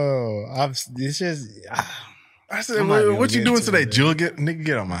 Yo, it's just. I said, what you doing today? Jill, get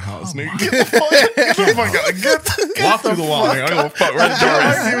on my house, nigga. Get the fuck out. Walk through the wall, nigga. I don't give a fuck. Right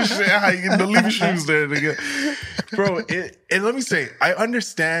there. How you get the leave your shoes there, nigga. Bro, and let me say, I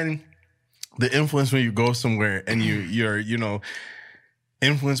understand the influence when you go somewhere and you're you know,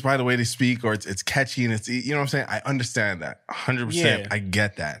 influenced by the way they speak or it's catchy and it's, you know what I'm saying? I understand that. 100%. Yeah. I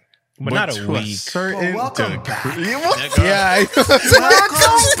get that. But not a week. Welcome back. Yeah. Welcome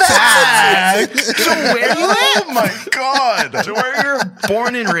back. To where you at? Oh my God. To where you're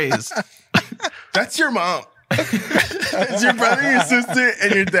born and raised. That's your mom. It's your brother, your sister,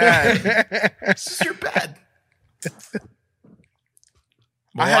 and your dad. This is your bed.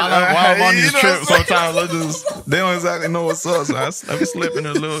 While I'm on these trips, sometimes they don't exactly know what's up. So I be slipping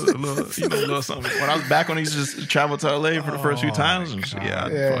a little something. When I was back on these, just travel to LA for the first few times, and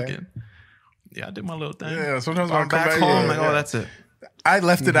I did my little thing. Yeah, sometimes I'm back home, like, oh, that's it. I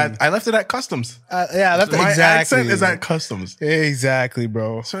left it at customs. I left it my exactly. accent is at customs. Exactly,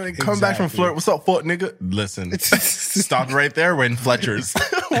 bro. So they come back from Florida. What's up, Fort nigga? Listen, stop right there. We're in Fletcher's.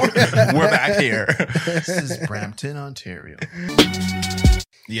 We're back here. This is Brampton, Ontario.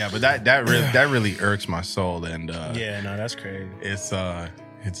 Yeah, but that really irks my soul, and Yeah, no, that's crazy.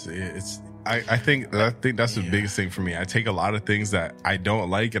 I think that's the biggest thing for me. I take a lot of things that I don't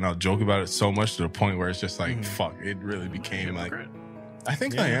like, and I'll joke about it so much to the point where it's just like, fuck, it really became like. I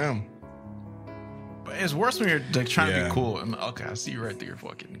think I am. But it's worse when you're like trying to be cool. Okay, I see you right through your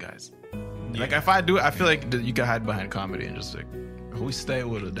fucking guys. Like if I do it, I feel like you can hide behind comedy and just like we stay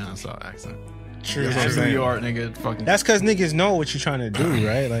with a down south accent. True. New York nigga, fucking. That's because niggas know what you're trying to do,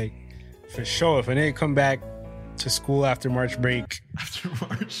 right? Like for sure, if a nigga come back to school after March break, and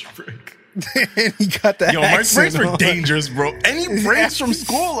he got that. Yo, March breaks on. are dangerous, bro. Any breaks from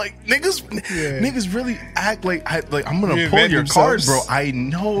school, like niggas really act like I'm gonna pull your card, bro. I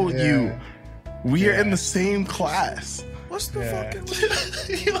know you. We are in the same class. What's the fucking?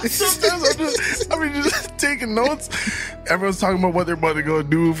 Sometimes I'm just taking notes. Everyone's talking about what they're about to go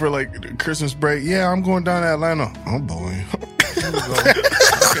do for like Christmas break. Yeah, I'm going down to Atlanta. Oh boy.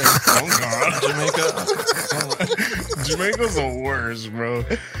 Jamaica's the worst, bro.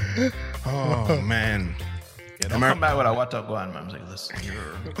 Oh man. Yeah, don't come back with a what up going, man. I was like, listen,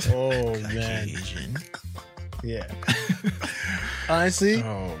 you're man. Yeah. Honestly,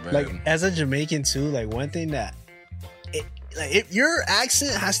 like as a Jamaican too, like one thing that if your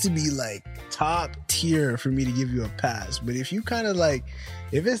accent has to be like top tier for me to give you a pass. But if you kind of like,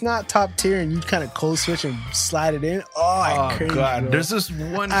 if it's not top tier and you kind of code switch and slide it in, I cringe, God, bro. there's this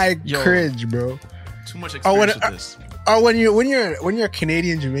one. Cringe, bro. Too much experience with this. Or when you're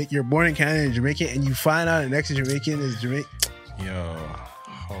Canadian Jamaican, you're born in Canada and Jamaican, and you find out an ex Jamaican is Jamaican. Yo,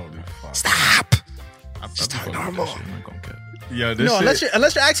 holy fuck! Stop. Just talk normal. Yo, unless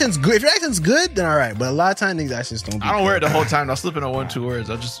your accent's good. If your accent's good, then all right. But a lot of times these accents don't. I don't wear it the whole time. I'll slip in on 1-2 words.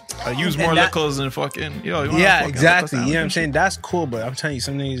 I use more lickles than fucking. Yeah, exactly. You know what I'm saying? That's cool. But I'm telling you,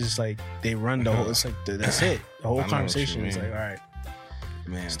 some niggas just like they run the whole. It's like that's it. The whole conversation is like, all right,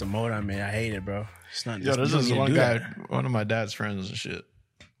 man. It's the mode I'm in. I hate it, bro. It's not. Yo, there's this one guy, one of my dad's friends and shit,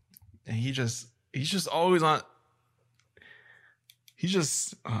 and he's just always on. He's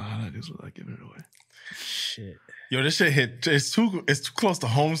just. How do I do this without giving it away? Shit. Yo, this shit hit. It's too close to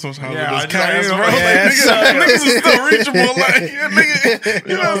home sometimes. Yeah, with those bro. Niggas is still reachable. Like, nigga,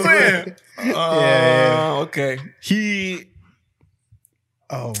 you know what I'm saying? Okay.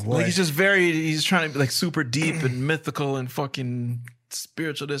 Oh boy. Like he's trying to be like super deep and mythical and fucking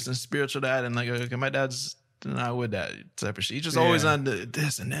spiritual this and spiritual that, and like okay, my dad's not with that type of shit. He's just always on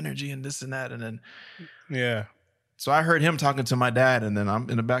this and energy and this and that, and then So I heard him talking to my dad, and then I'm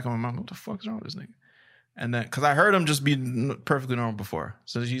in the back of my mind, what the fuck is wrong with this nigga? And then, because I heard him just be perfectly normal before.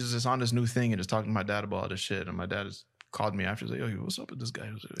 So he's just on this new thing and just talking to my dad about all this shit. And my dad has called me after. He's like, yo, what's up with this guy?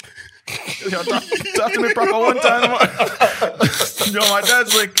 Yo, talk to me proper one time. Yo, my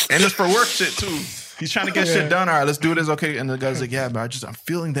dad's like, and it's for work shit too. He's trying to get shit done. All right, let's do this. Okay. And the guy's like, yeah, but I'm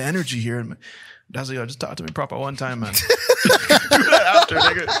feeling the energy here. And dad's like, yo, just talk to me proper one time, man. Do that after,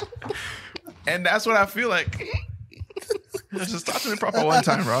 nigga. And that's what I feel like. Just talk to me proper one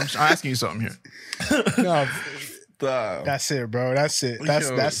time, bro. I'm asking you something here. No, that's it, bro. That's it.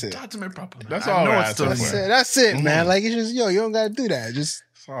 That's it. Talk to me proper. That's all we're asking for. That's it, man. Like it's just you don't gotta do that. That's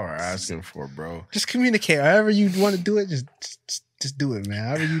all we're asking for, bro. Just communicate. However you want to do it, just do it, man.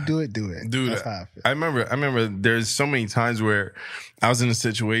 However you do it, dude. That's how I remember. There's so many times where I was in a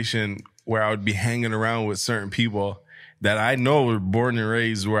situation where I would be hanging around with certain people that I know were born and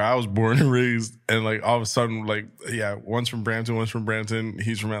raised where I was born and raised. And like all of a sudden, like, yeah, one's from Brampton,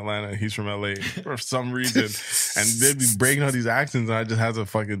 he's from Atlanta, he's from LA for some reason. And they'd be breaking out these accents and I just had to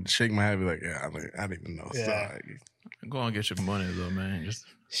fucking shake my head and be like, yeah, I didn't even know. Yeah. So, go on, get your money though, man. It's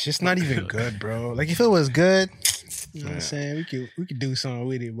just not even good, bro. Like if it was good, you know what I'm saying? We could do something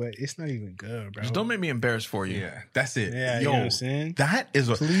with it, but it's not even good, bro. Just don't make me embarrassed for you. Yeah, that's it. Yeah, you know what I'm saying? That is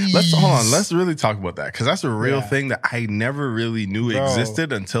what. Let's really talk about that because that's a real thing that I never really knew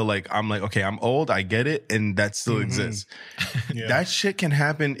existed until like I'm like, okay, I'm old, I get it, and that still exists. Yeah. That shit can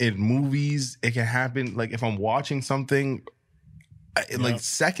happen in movies. It can happen like if I'm watching something. Like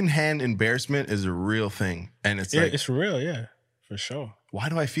secondhand embarrassment is a real thing, and it's like it's real, yeah, for sure. Why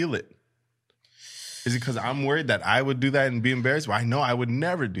do I feel it? Is it because I'm worried that I would do that and be embarrassed? Well, I know I would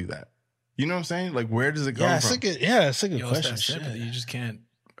never do that. You know what I'm saying? Like, where does it come from? It's a good question. It's that sympathy. You just can't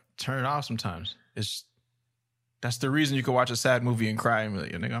turn it off sometimes. That's the reason you can watch a sad movie and cry and be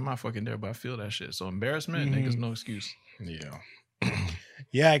like, nigga, I'm not fucking there, but I feel that shit. So embarrassment, nigga's no excuse. Yeah.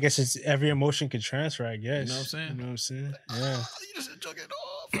 Yeah, I guess it's every emotion can transfer, I guess. You know what I'm saying? You know what I'm saying? Yeah. You just said it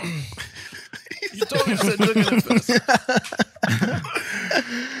off. You told me to say it first.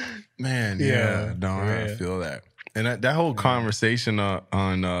 Man, I feel that. And that whole conversation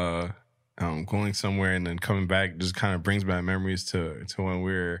on going somewhere and then coming back just kind of brings back memories to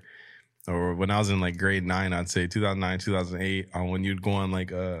when I was in like grade 9, I'd say 2009, 2008, when you'd go on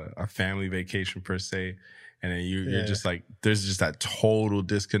like a family vacation per se. And then you're just like, there's just that total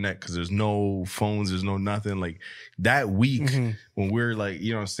disconnect because there's no phones, there's no nothing. Like that week when we're like,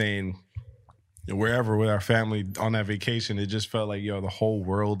 you know what I'm saying, wherever with our family on that vacation, it just felt like, the whole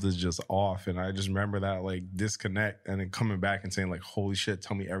world is just off. And I just remember that like disconnect and then coming back and saying like, holy shit,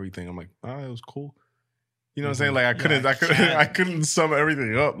 tell me everything. I'm like, oh, it was cool. You know what I'm saying? Like I couldn't sum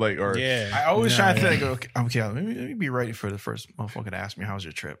everything up. Like, or I always try to think, okay, let me be ready for the first motherfucker to ask me, how was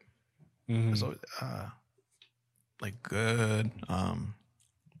your trip? So, like good.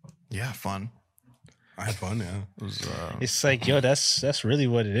 Yeah, fun. I had fun, yeah. It was, it's like, that's really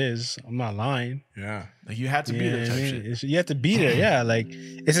what it is. I'm not lying. Yeah. Like you had to be there type shit. You have to be there, yeah. Like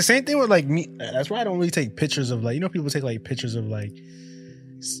it's the same thing with like me. That's why I don't really take pictures of like, people take like pictures of like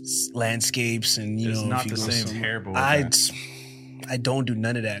landscapes and it's not the same. Terrible. I don't do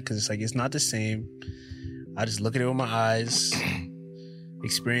none of that because it's like it's not the same. I just look at it with my eyes.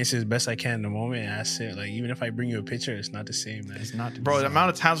 Experience it as best I can in the moment, and that's it. Like even if I bring you a picture, it's not the same. Man. It's not, bro. The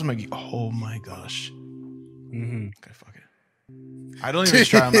amount of times I'm like, oh my gosh. Okay, fuck it. I don't even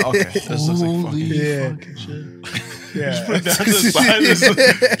try. I'm like, okay, this looks like fucking shit. Yeah. Just put down the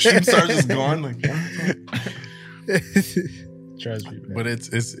side. Shooting stars just gone. Like, trust me, man. but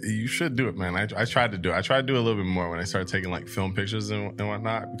it's you should do it, man. I tried to do it. I tried to do a little bit more when I started taking like film pictures and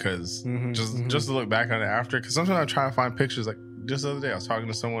whatnot because just to look back on it after. Because sometimes I try to find pictures like. Just the other day, I was talking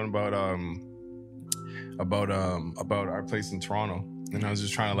to someone about our place in Toronto, and I was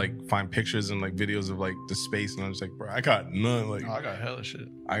just trying to like find pictures and like videos of like the space, and I was like, bro, I got none. Like, I got hella shit.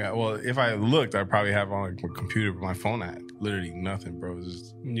 If I looked, I'd probably have on like my computer, but my phone had literally nothing, bro. It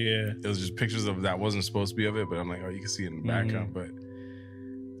was just pictures of that wasn't supposed to be of it, but I'm like, oh, you can see it in the background, but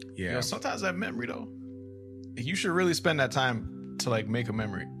yeah. Sometimes that memory though, you should really spend that time to like make a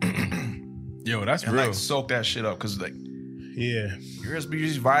memory. That's and real. Like soak that shit up because like. Yeah, you're just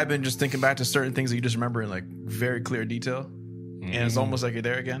vibing, just thinking back to certain things that you just remember in like very clear detail, and it's almost like you're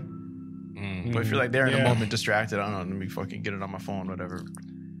there again. But if you're like there in the moment, distracted, I don't know, let me fucking get it on my phone, whatever.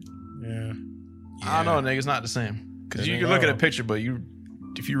 Yeah. I don't know, nigga, it's not the same because you can look at a picture, but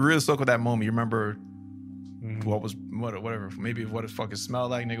if you really stuck with that moment, you remember whatever, maybe what it fucking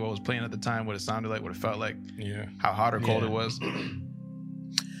smelled like, nigga, what was playing at the time, what it sounded like, what it felt like, how hot or cold it was.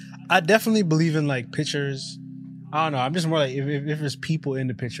 I definitely believe in like pictures. I don't know. I'm just more like if there's people in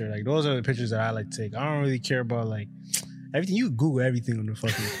the picture, like those are the pictures that I like to take. I don't really care about like everything. You Google everything on the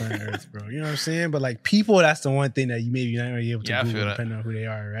fucking planet Earth, bro. You know what I'm saying? But like people, that's the one thing that you maybe not really able to Google depending on who they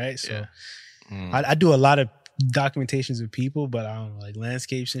are, right? So I do a lot of documentations of people, but I don't know, like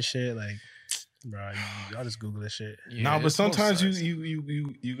landscapes and shit. Like, bro, I'll just Google this shit. No, but sometimes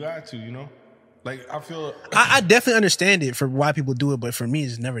you got to, you know. Like I feel I definitely understand it for why people do it, but for me, it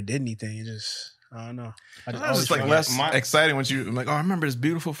just never did anything. It just. I don't know. It's just like less exciting once I'm like, oh, I remember this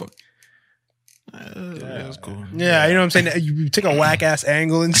beautiful fuck. That's cool. Yeah, you know what I'm saying? You take a whack ass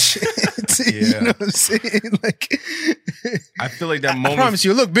angle and shit. You know what I'm saying? Like, I feel like that moment. I promise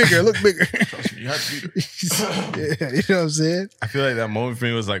you, look bigger. Trust me, you have to be there. Yeah, you know what I'm saying? I feel like that moment for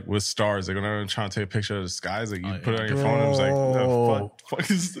me was like with stars. Like when I'm trying to take a picture of the skies, like you put it on your phone and it was like, the fuck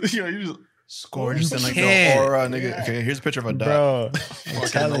is this? You know, you just. Gorgeous and like the aura, nigga. Okay, here's a picture of a dot. Bro, I'm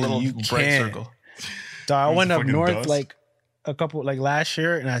telling you, you can't. Circle. Dog, I went up north like a couple, like last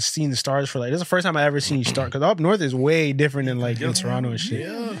year, and I seen the stars for like, this is the first time I ever seen stars. Because up north is way different than like in Toronto and shit.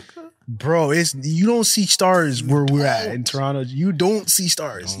 Yeah. Bro, you don't see stars where we're at in Toronto. You don't see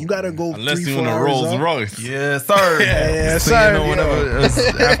stars. You gotta go unless 3-4 you in a Rolls Royce. Yeah, sorry. Yeah, so sorry. you know, whenever it's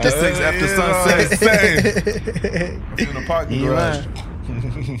after 6, after sunset, in the parking garage.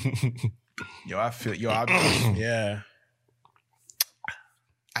 Yo, I feel yeah.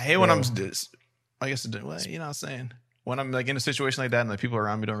 I hate when I'm this. I guess well, you know what I'm saying. When I'm like in a situation like that and the people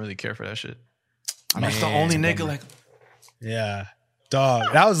around me don't really care for that shit. I'm just the only nigga like. Yeah,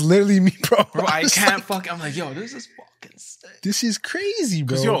 dog. That was literally me, bro. Bro, I can't fuck. I'm like, yo, this is fucking sick. This is crazy,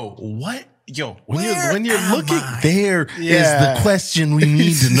 bro. Yo, what? Yo, when Where you're am looking, I? there is the question we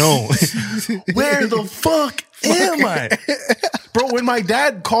need to know. Where the fuck am I? Bro, when my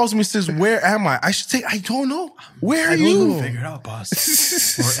dad calls me and says, where am I? I should say, I don't know. Where are you? Figure it out, boss.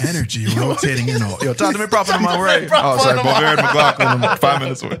 Or energy rotating, you know. Yo, talk to me proper on my way. Oh, sorry, Bavarian McLaughlin. I'm 5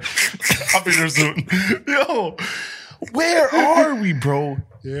 minutes away. I'll be there soon. Yo, where are we, bro?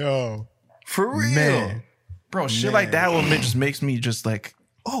 Yo. For real. Man. Bro, shit like that will just makes me just like,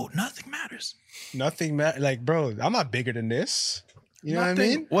 oh, nothing matters. Nothing matters. Like, bro, I'm not bigger than this. You know what I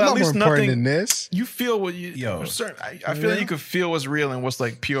mean? Well, I'm at least more important nothing. than this. You feel what you. I feel like you could feel what's real and what's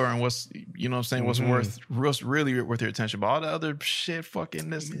like pure and what's you know what I'm saying what's really worth your attention. But all the other shit, fucking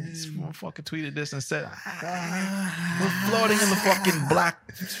this fucking tweeted this and said we're floating in the fucking black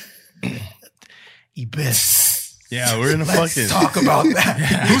abyss. Yeah, we're in a fucking. Talk about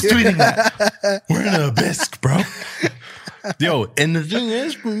that. Who's tweeting that? We're in an abyss, bro. Yo, and the thing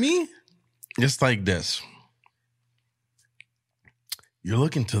is, for me, it's like this. You're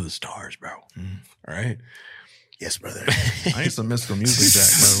looking to the stars, bro. Right? Yes, brother. I need some mystical music, Jack.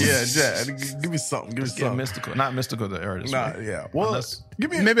 Bro. Yeah, Jack. Give me something. Give me something. Mystical, not mystical. The artist. Nah, right? yeah. Well,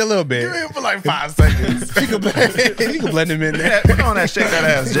 give me Maybe a little bit. Give me it for like 5 seconds. You can blend them in there. Put on that shake that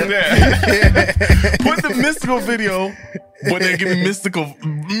ass, Jack. Yeah. Put the mystical video, but then give me mystical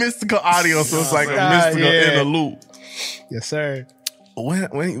audio, so it's like a mystical in a loop. Yes, sir.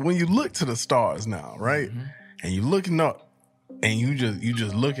 When you look to the stars now, right, and you're looking up, and you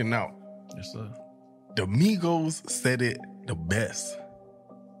just looking out. Yes, sir. The Migos said it the best.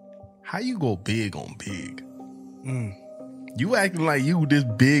 How you go big on big? You acting like you this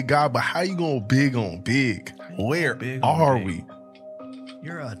big guy, but how you going big on big? Where are we?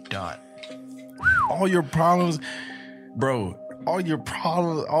 You're a dot. All your problems, bro. All your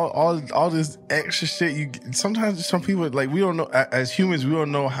problems, all this extra shit. You sometimes some people like we don't know as humans. We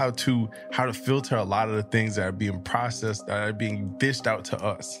don't know how to filter a lot of the things that are being processed, that are being dished out to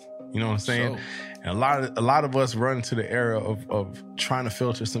us. You know what I'm saying? And a lot of us run into the era of trying to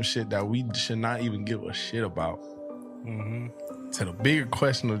filter some shit that we should not even give a shit about. To the bigger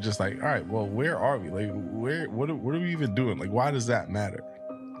question of just like, all right, well, where are we? Like, what are we even doing? Like, why does that matter?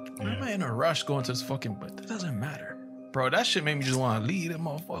 Why am I in a rush going to this fucking? But that doesn't matter, bro. That shit made me just want to leave that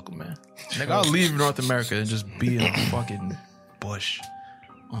motherfucker, man. Nigga, I'll leave North America and just be in a fucking bush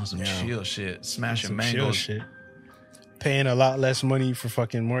on some chill shit, smashing mangoes. Shit. Paying a lot less money for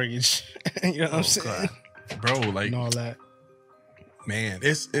fucking mortgage. You know what I'm saying? God. Bro, like and all that. Man,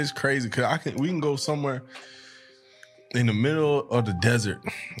 it's crazy because we can go somewhere in the middle of the desert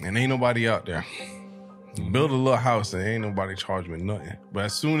and ain't nobody out there. Build a little house and ain't nobody charging me nothing. But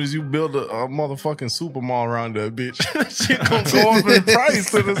as soon as you build a motherfucking super mall around that bitch, shit gonna go up in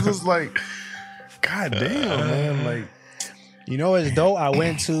price. And it's just like, God damn, man. Like, you know what's dope? I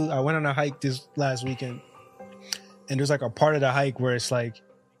went on a hike this last weekend. And there's like a part of the hike where it's like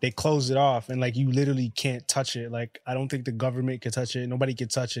they closed it off and like you literally can't touch it. Like I don't think the government could touch it. Nobody could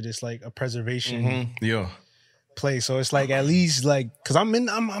touch it. It's like a preservation place. So it's like at least like because I'm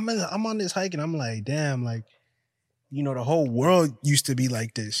on this hike and I'm like, damn, like, you know, the whole world used to be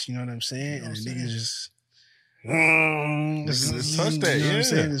like this. You know what I'm saying? And the niggas just touch that, you know what I'm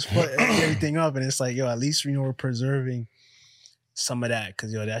saying? yeah. Just put everything up and it's like, yo, at least you know we're preserving some of that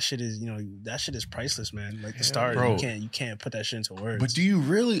because that shit is priceless, man. Like the stars, bro. you can't put that shit into words. But do you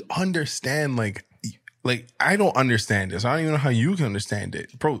really understand? Like I don't understand this. I don't even know how you can understand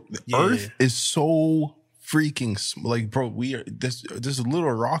it, bro. The Earth is so freaking like, bro. We are this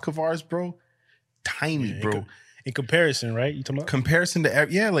little rock of ours, bro. Tiny, bro. In comparison, right? You talking about comparison to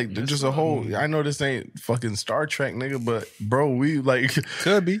like just a whole. I know this ain't fucking Star Trek, nigga, but bro, we like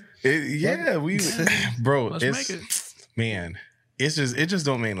could be. Bro. Let's make it. Man. It just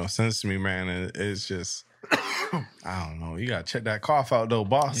don't make no sense to me, man. It's just, I don't know. You gotta check that cough out though,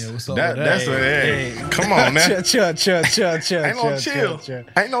 boss. Yeah, what's up That's with that? hey, come on, man. Chill. Ain't no chill.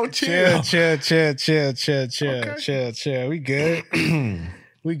 Ain't no chill. Chill. We good.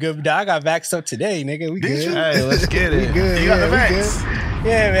 We good. I got vaxxed up today, nigga. We good. Hey, let's get it. We good. You got the vax?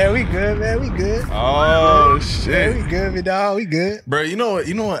 Yeah, man. We good, man. We good. Oh shit. Man, we good, me dog. We good. Bro, you know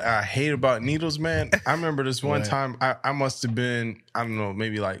what I hate about needles, man? I remember this one time I must have been, I don't know,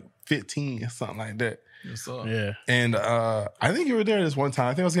 maybe like 15 or something like that. What's up? Yeah. And I think you were there this one time.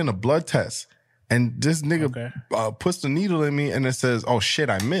 I think I was getting a blood test. And this nigga puts the needle in me and it says, "Oh shit,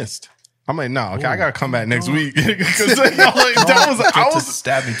 I missed." I'm like, "No, okay, I gotta come back next week." Because I was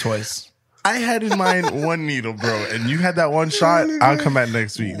stabbed me twice. I had in mind one needle, bro, and you had that one shot. I'll come back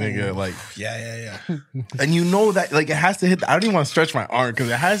next week, nigga. Like, yeah. And you know that, like, it has to hit. I don't even want to stretch my arm because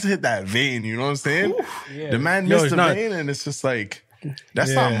it has to hit that vein. You know what I'm saying? Yeah. The man missed the vein, and it's just like,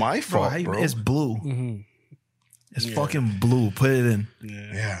 that's not my fault, bro. It's blue. It's fucking blue. Put it in.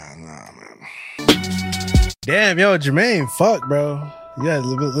 Yeah, nah, man. Damn, yo, Jermaine, fuck, bro. You had a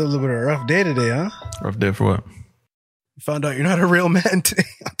little bit of a rough day today, huh? Rough day for what? Found out you're not a real man today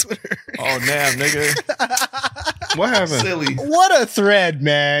on Twitter. Oh, damn, nigga. What happened? Silly. What a thread,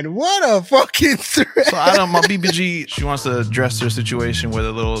 man. What a fucking thread. So I don't, my BBG, she wants to address her situation with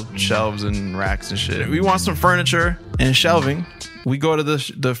the little shelves and racks and shit. We want some furniture and shelving. We go to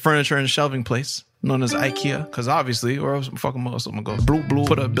the furniture and shelving place. known as IKEA, because obviously, or else fucking else I'm gonna go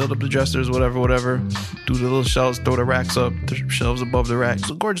build up the dressers, whatever. Do the little shelves, throw the racks up, the shelves above the racks.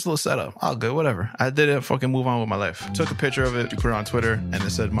 It's a gorgeous little setup. All good, whatever. I did it. Fucking move on with my life. Took a picture of it, put it on Twitter, and it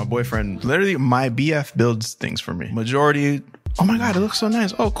said my boyfriend, literally my BF builds things for me. Majority. Oh my God, it looks so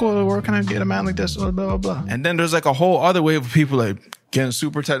nice. Oh, cool. Where can I get a man like this? Blah, blah, blah. And then there's like a whole other wave of people like getting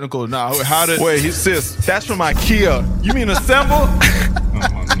super technical. Nah, wait, he says, that's from IKEA. You mean assemble?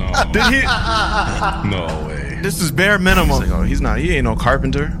 Oh, no. Did he? No way. This is bare minimum. Like, oh, he ain't no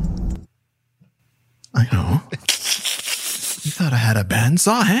carpenter. I know. You thought I had a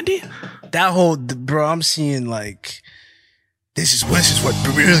bandsaw handy? That whole, bro, I'm seeing like, this is what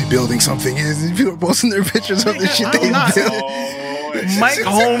really building something is. People are posting their pictures of the shit they build. Mike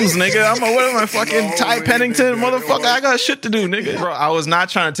Holmes, nigga. What am I fucking Ty Pennington, motherfucker? I got shit to do, nigga. Bro, I was not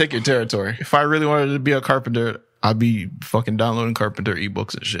trying to take your territory. If I really wanted to be a carpenter, I'd be fucking downloading carpenter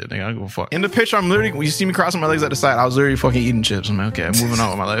ebooks and shit, nigga. I don't give a fuck. In the picture, I'm literally, when you see me crossing my legs at the side, I was literally fucking eating chips. I'm like, okay, I'm moving on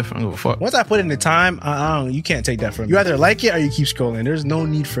with my life. I don't give a fuck. Once I put in the time, you can't take that from me. You either like it or you keep scrolling. There's no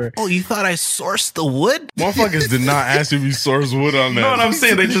need for. Oh, you thought I sourced the wood? Motherfuckers did not ask if you sourced wood on that. You know what I'm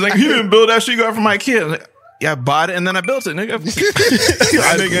saying? They just like, you didn't build that shit you got from IKEA. Like, yeah, I bought it and then I built it, nigga. I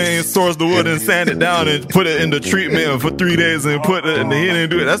nigga ain't sourced the wood and sand it down and put it in the treatment for 3 days and put it, and he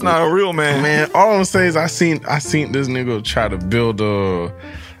didn't do it. That's not a real man. Man, all I'm saying is I seen this nigga try to build a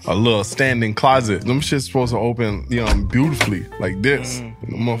little standing closet. Them shit's supposed to open, beautifully like this.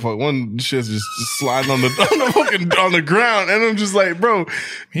 Motherfucker, one shit's just sliding on the ground, and I'm just like, bro,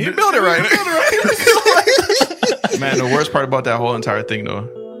 he built it right. Man, the worst part about that whole entire thing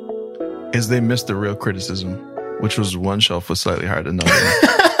though is they missed the real criticism, which was one shelf was slightly higher than the other.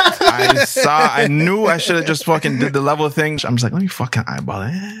 I knew I should have just fucking did the level thing. I'm just like, let me fucking eyeball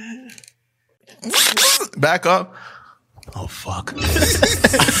it. Back up. Oh, fuck.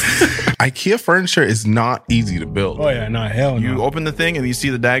 IKEA furniture is not easy to build. Oh, yeah, no, hell no. You open the thing and you see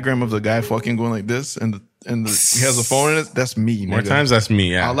the diagram of the guy fucking going like this, and he has a phone in it. That's me. More times that's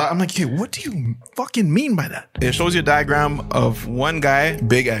me, yeah. I'm like, hey, what do you fucking mean by that? It shows you a diagram of one guy,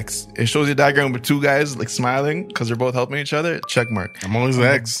 big X. It shows you a diagram of two guys like smiling because they're both helping each other. Check mark. I'm always the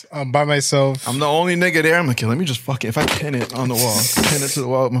X. I'm by myself. I'm the only nigga there. I'm like, let me just fucking, if I pin it on the wall, pin it to the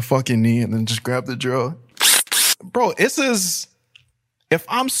wall with my fucking knee and then just grab the drill. Bro, this is, if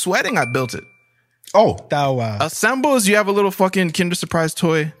I'm sweating, I built it. Oh. Wow. Assembles, you have a little fucking Kinder Surprise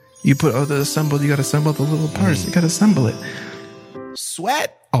toy. You put the assemble, you gotta assemble the little parts. You gotta assemble it.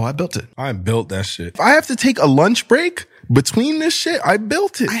 Sweat. Oh, I built it. I built that shit. If I have to take a lunch break between this shit, I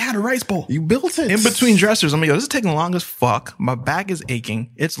built it. I had a rice bowl. You built it. In between dressers. I'm like, yo, this is taking long as fuck. My back is aching.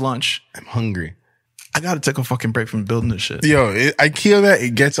 It's lunch. I'm hungry. I gotta take a fucking break from building this shit. Yo, IKEA, that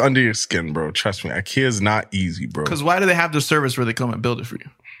it gets under your skin, bro. Trust me. IKEA is not easy, bro. Because why do they have the service where they come and build it for you?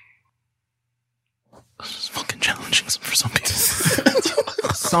 It's fucking challenging for some people.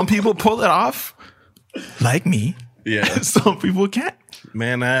 Some people pull it off, like me. Yeah. Some people can't.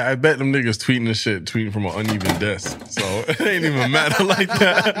 Man, I bet them niggas tweeting from an uneven desk. So it ain't even matter like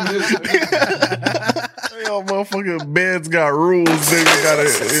that. Yo, motherfucking beds got rules. Nigga got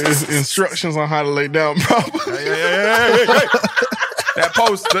instructions on how to lay down properly. Hey. That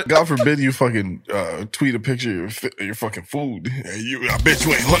post. God forbid you fucking tweet a picture of your fucking food. I bet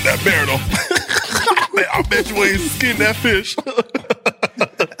you ain't hunt that bear though. I bet you ain't skin that fish.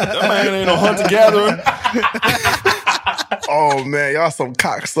 That man ain't no hunter gatherer. Oh man, y'all some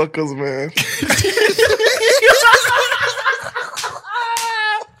cocksuckers, man.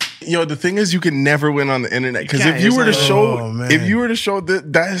 Yo, the thing is, you can never win on the internet because if you were to show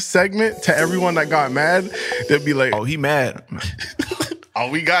that segment to everyone that got mad, they'd be like, "Oh, he mad." Oh,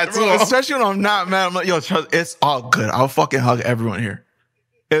 we got to. Especially when I'm not mad. I'm like, yo, trust, it's all good. I'll fucking hug everyone here.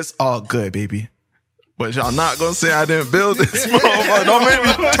 It's all good, baby. But y'all not gonna say I didn't build this motherfucker. Don't make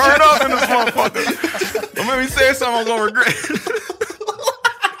me turn up in this motherfucker. Don't make me say something I'm gonna regret.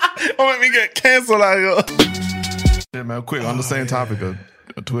 Don't make me get canceled out here. Yeah, man, quick, on the same topic of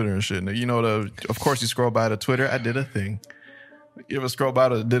Twitter and shit. You know, of course you scroll by the Twitter, I did a thing. You ever scroll by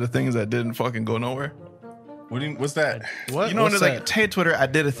the things that didn't fucking go nowhere? What's that? What? You know, when it's like, hey, Twitter, I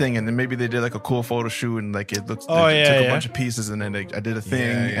did a thing, and then maybe they did like a cool photo shoot, and like it looks, they took a bunch of pieces, and then I did a thing,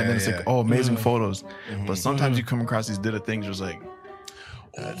 and then it's like, oh, amazing photos. But sometimes you come across these did a things, just like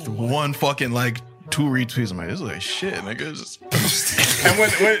one fucking like 2 retweets. I'm like, this is like shit, nigga. It's just and when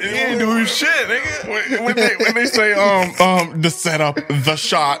you ain't doing shit, nigga. When they say the setup, the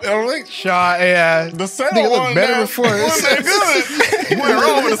shot, I'm like, shot, yeah, the setup one better before this. Good. Went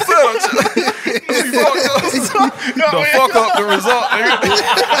wrong with the setup. The fuck up the result, nigga.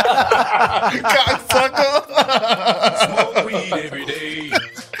 Cocksucker. Smoke weed every day.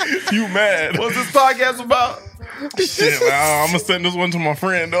 You mad? What's this podcast about? Shit, man, I'm gonna send this one to my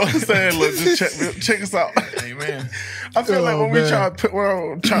friend though. Saying, look, just check us out. Hey man, I feel like when we try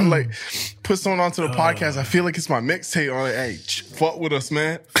to like put someone onto the podcast, I feel like it's my mixtape on it. Hey, fuck with us,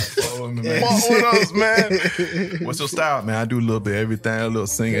 man. Fuck with us, man. What's your style, man? I do a little bit of everything, a little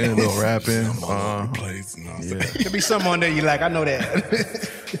singing, a little rapping. Could be something on there you like. I know that.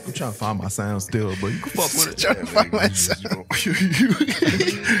 I'm trying to find my sound still, but you can fuck with it. Trying to find my sound.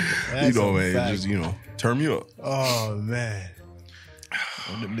 You know, man, just turn me up. Oh man.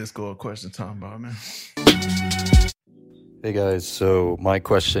 What them Discord question talking about, man? Hey guys, so my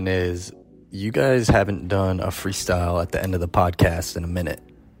question is, you guys haven't done a freestyle at the end of the podcast in a minute.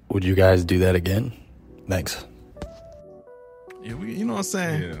 Would you guys do that again? Thanks. Yeah, you know what I'm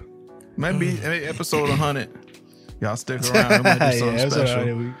saying? Yeah. Maybe episode 100. Y'all stick around. We might do something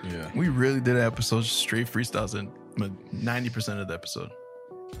special. Yeah. We really did an episode straight freestyles in 90% of the episode.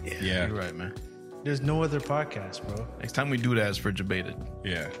 Yeah. You're right, man. There's no other podcast, bro. Next time we do that is for Debated.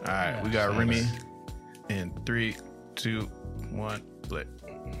 Yeah. All right, we got Remy in 3, 2, 1, play.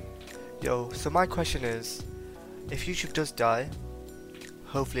 Yo, so my question is, if YouTube does die,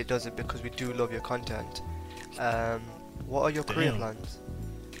 hopefully it doesn't because we do love your content. What are your career plans?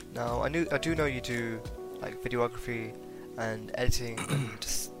 Now, I do know you do like videography and editing and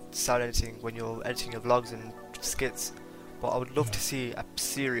just sound editing when you're editing your vlogs and skits, but I would love to see a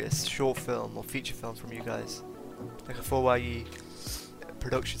serious short film or feature film from you guys, like a 4YE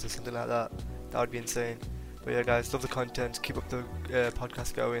Productions or something like that. That would be insane. But yeah, guys, love the content. Keep up the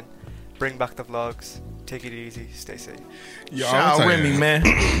podcast going. Bring back the vlogs. Take it easy. Stay safe. Yo, Shout out Remy, man.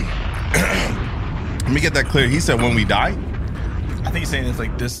 Let me get that clear. He said when we die? I think he's saying it's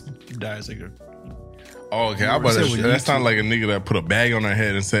like this dies like a... Oh, okay. That sounds like a nigga that put a bag on their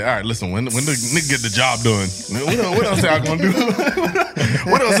head and say, all right, listen, when the nigga get the job done, what else y'all gonna do?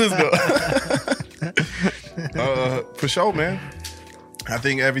 What else is good? For sure, man. I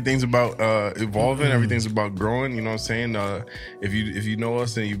think everything's about evolving. Everything's about growing. You know what I'm saying? If you know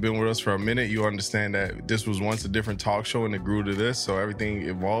us and you've been with us for a minute, you understand that this was once a different talk show and it grew to this. So everything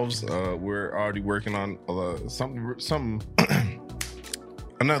evolves. We're already working on something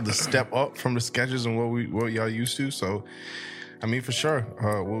another step up from the sketches and what y'all used to. So, I mean, for sure,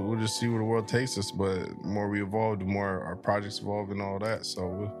 we'll just see where the world takes us. But the more we evolve, the more our projects evolve and all that.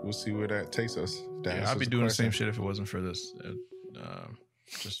 So we'll see where that takes us. I'd be doing the same shit if it wasn't for this.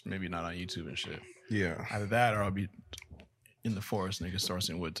 Just maybe not on YouTube and shit. Yeah. Either that or I'll be in the forest, nigga,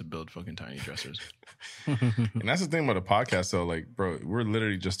 sourcing wood to build fucking tiny dressers. And that's the thing about the podcast, though. Like, bro, we're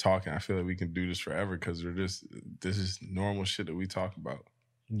literally just talking. I feel like we can do this forever because this is normal shit that we talk about.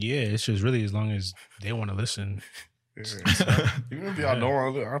 Yeah, it's just really as long as they want to listen. Yeah. Even if y'all don't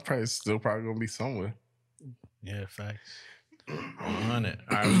want to, I'm probably gonna be somewhere. Yeah, facts. 100.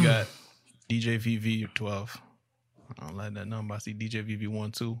 All right, we got DJ VV12. I don't like that number. I see DJ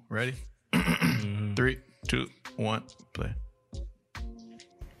VV12. Ready? 3, 2, 1, play.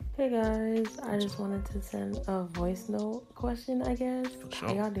 Hey guys, I just wanted to send a voice note question, I guess. Sure.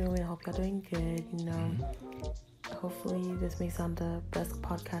 How y'all doing? I hope y'all doing good, Hopefully this makes sound the best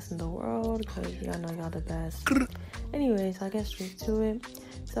podcast in the world because y'all know y'all the best. Anyways, I guess straight to it.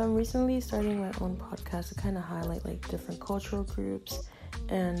 So I'm recently starting my own podcast to kind of highlight like different cultural groups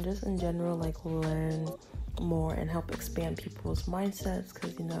and just in general like learn more and help expand people's mindsets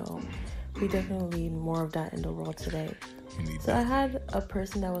because we definitely need more of that in the world today. So I had a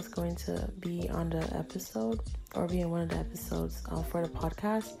person that was going to be on the episode or be in one of the episodes for the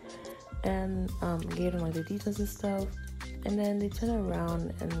podcast and gave them like the details and stuff, and then they turned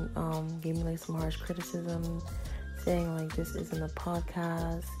around and gave me like some harsh criticism saying like this isn't a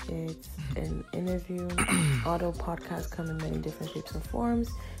podcast, it's an interview. Auto podcasts come in many different shapes and forms,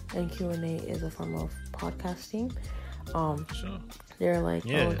 and Q&A is a form of podcasting. Sure. They're like,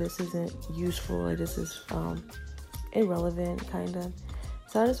 oh, this isn't useful, or this is irrelevant, kind of.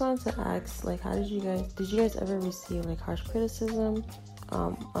 So I just wanted to ask, like, did you guys ever receive like harsh criticism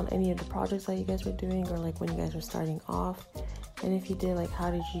on any of the projects that you guys were doing, or like when you guys were starting off? And if you did, like, how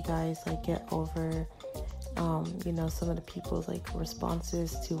did you guys like get over some of the people's like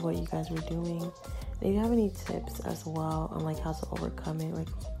responses to what you guys were doing? And if you have any tips as well on like how to overcome it, like,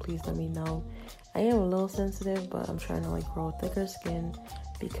 please let me know. I am a little sensitive, but I'm trying to like grow thicker skin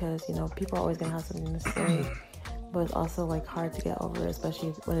because people are always gonna have something to say, but it's also like hard to get over, especially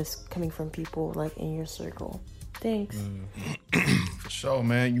when it's coming from people like in your circle. Thanks. For sure,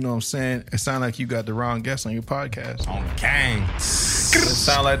 man. You know what I'm saying? It sounds like you got the wrong guest on your podcast. On gang. It sounds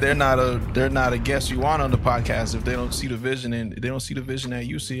sound like they're not a guest you want on the podcast if they don't see the vision and they don't see the vision that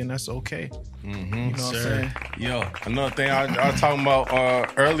you see, and that's okay. Mm-hmm. You know what I'm saying? Yo, another thing I was talking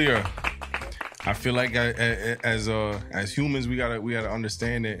about earlier. I feel like as humans, we gotta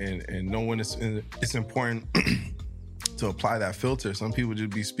understand it and know when it's important to apply that filter. Some people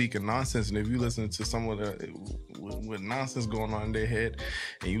just be speaking nonsense, and if you listen to someone with nonsense going on in their head,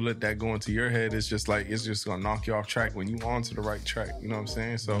 and you let that go into your head, it's just gonna knock you off track when you onto the right track. You know what I'm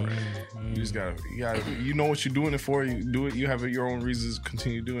saying? So you just gotta you know what you're doing it for. You do it. You have your own reasons to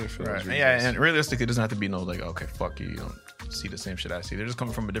continue doing it for. Right. Yeah, and realistically, it doesn't have to be no like, okay, fuck you. You don't see the same shit I see. They're just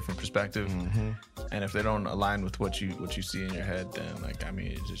coming from a different perspective, and if they don't align with what you see in your head, then like, I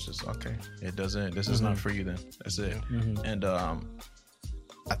mean, it's just okay. It doesn't. This is not for you. Then that's it. And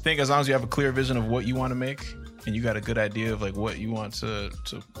I think as long as you have a clear vision of what you want to make, and you got a good idea of like what you want to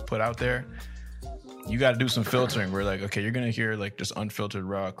put out there, you got to do some filtering. Where like, okay, you're gonna hear like just unfiltered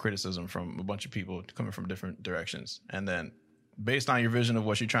raw criticism from a bunch of people coming from different directions, and then based on your vision of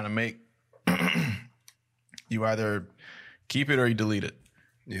what you're trying to make, you either keep it or you delete it.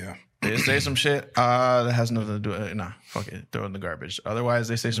 Yeah. They say some shit that has nothing to do with it. Nah, fuck it. Throw it in the garbage. Otherwise,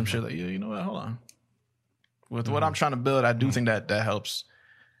 they say some shit like, yeah, you know what? Hold on. With what I'm trying to build, I do think that helps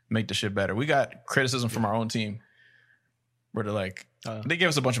make the shit better. We got criticism from our own team where they're like, they gave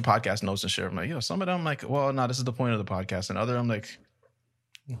us a bunch of podcast notes and shit. I'm like, yo, some of them I'm like, well, no, this is the point of the podcast. And other I'm like,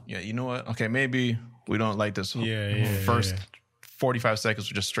 yeah, you know what? Okay, maybe we don't like this first 45 seconds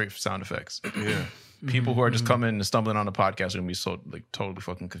with just straight sound effects. Yeah. People who are just coming and stumbling on the podcast are gonna be so like totally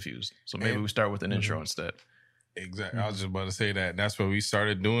fucking confused. So maybe we start with an intro instead. Exactly. I was just about to say that. That's what we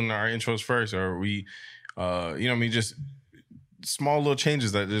started doing our intros first, or we, you know what I mean, just small little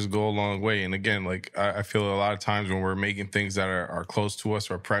changes that just go a long way. And again, like I feel a lot of times when we're making things that are close to us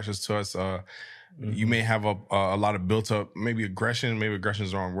or precious to us, you may have a lot of built up, maybe aggression. Maybe aggression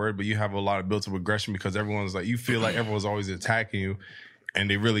is the wrong word, but you have a lot of built up aggression because everyone's like, you feel like everyone's always attacking you. And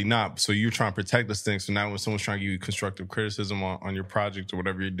they really not. So you're trying to protect this thing. So now when someone's trying to give you constructive criticism on your project or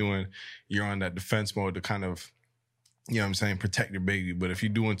whatever you're doing, you're on that defense mode to kind of, you know what I'm saying, protect your baby. But if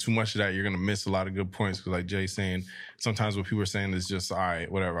you're doing too much of that, you're going to miss a lot of good points. Because like Jay's saying, sometimes what people are saying is just, all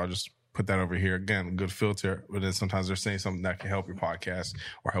right, whatever, I'll just put that over here. Again, a good filter. But then sometimes they're saying something that can help your podcast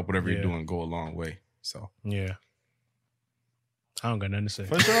or help whatever you're doing go a long way. So yeah. I don't got nothing to say.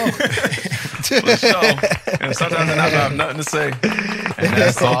 For sure. For sure. And sometimes I don't have nothing to say. And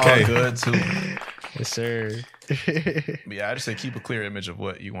that's okay. All good too. Yes, sir. But yeah, I just say keep a clear image of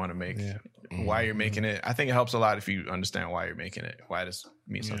what you want to make, why you're making it. I think it helps a lot if you understand why you're making it, why this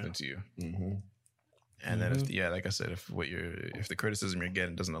means something to you. And then, like I said, if the criticism you're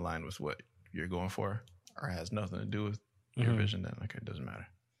getting doesn't align with what you're going for or has nothing to do with your vision, then okay, it doesn't matter.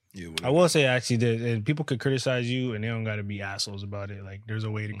 I will say actually that people could criticize you and they don't got to be assholes about it. Like there's a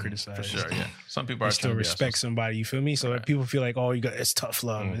way to criticize. For sure, yeah. Some people are still respect somebody. You feel me? So if people feel like, oh, it's tough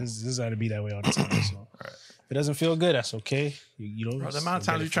love. This got to be that way all the time. So if it doesn't feel good, that's okay. You know, the amount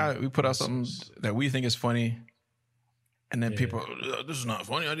of times we put out something that we think is funny, and then people, this is not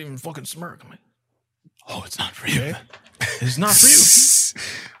funny. I didn't even fucking smirk. I'm like, oh, it's not for you. It's not for you.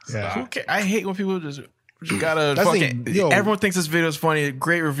 Yeah. Who cares? I hate when people just. You gotta fucking. Everyone thinks this video is funny.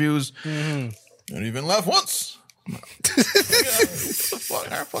 Great reviews. Don't even laugh once. What the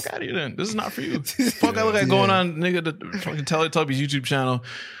fuck? All right, fuck out of here then. This is not for you. Fuck, I look at going on, nigga, the fucking Teletubbies YouTube channel.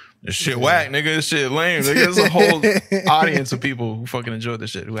 This shit whack, nigga. This shit lame. Nigga, there's a whole audience of people who fucking enjoy this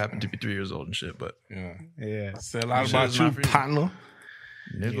shit who happen to be 3 years old and shit. But say a lot about you, partner.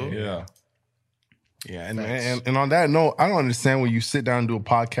 Nigga. Yeah. And on that note, I don't understand when you sit down and do a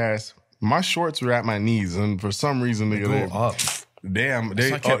podcast. My shorts were at my knees, and for some reason, they go up. Damn,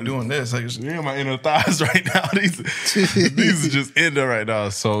 I kept doing this. Like, my inner thighs right now. These are just in there right now.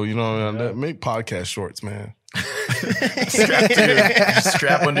 So you know, make podcast shorts, man.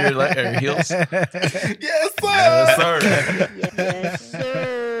 Strap under your heels. Yes, sir. Yes, sir. Yes,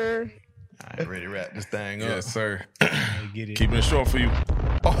 sir. I ain't ready to wrap this thing up. Yes, sir. Get it. Keeping it short for you.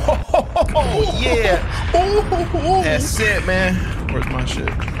 Oh yeah. That's it, man. Where's my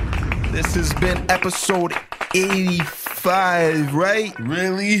shit? This has been episode 85, right?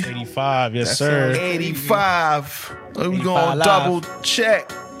 Really? 85, yes, sir. 85. We gonna double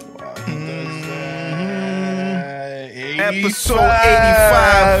check. Episode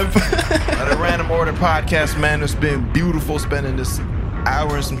 85 of the Random Order Podcast, man. It's been beautiful spending this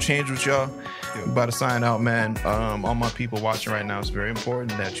hour and some change with y'all. I'm about to sign out, man. All my people watching right now, it's very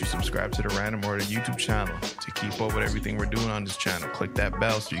important that you subscribe to the Random Order YouTube channel to keep up with everything we're doing on this channel. Click that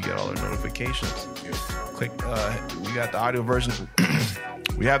bell so you get all the notifications. Click, we got the audio version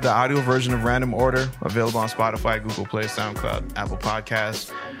We have the audio version of Random Order available on Spotify, Google Play, SoundCloud, Apple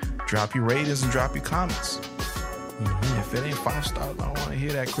Podcasts. Drop your ratings and drop your comments. If it ain't 5 stars, I don't want to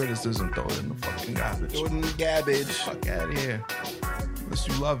hear that criticism. Throw it in the fucking garbage. Throw it in the garbage. Fuck out of here. Unless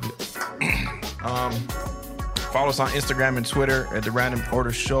you love it. Follow us on Instagram and Twitter at The Random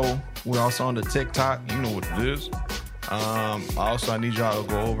Order Show. We're also on the TikTok. You know what it is. Also, I need y'all to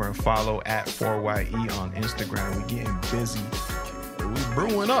go over and follow at 4YE on Instagram. We getting busy. We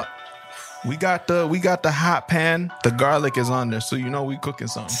brewing up. We got the hot pan. The garlic is on there, so you know we cooking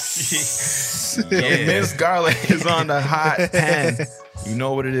something. The minced garlic is on the hot pan. You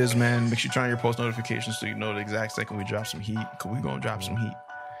know what it is, man. Make sure you turn on your post notifications so you know the exact second we drop some heat. Cause we gonna drop some heat,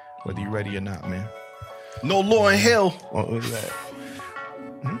 whether you ready or not, man. No Lauryn Hill. What was that?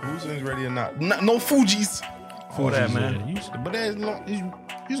 Who's ready or not? No Fugees. For that, man. But that's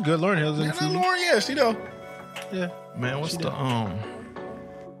He's good. Lauryn Hill's in yeah, the Fugees. Lauryn, yeah, she though. Yeah. Man, what's the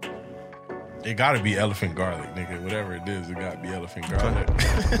It gotta be elephant garlic, nigga. Whatever it is, it gotta be elephant garlic.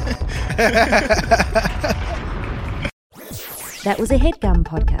 That was a HeadGum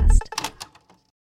podcast.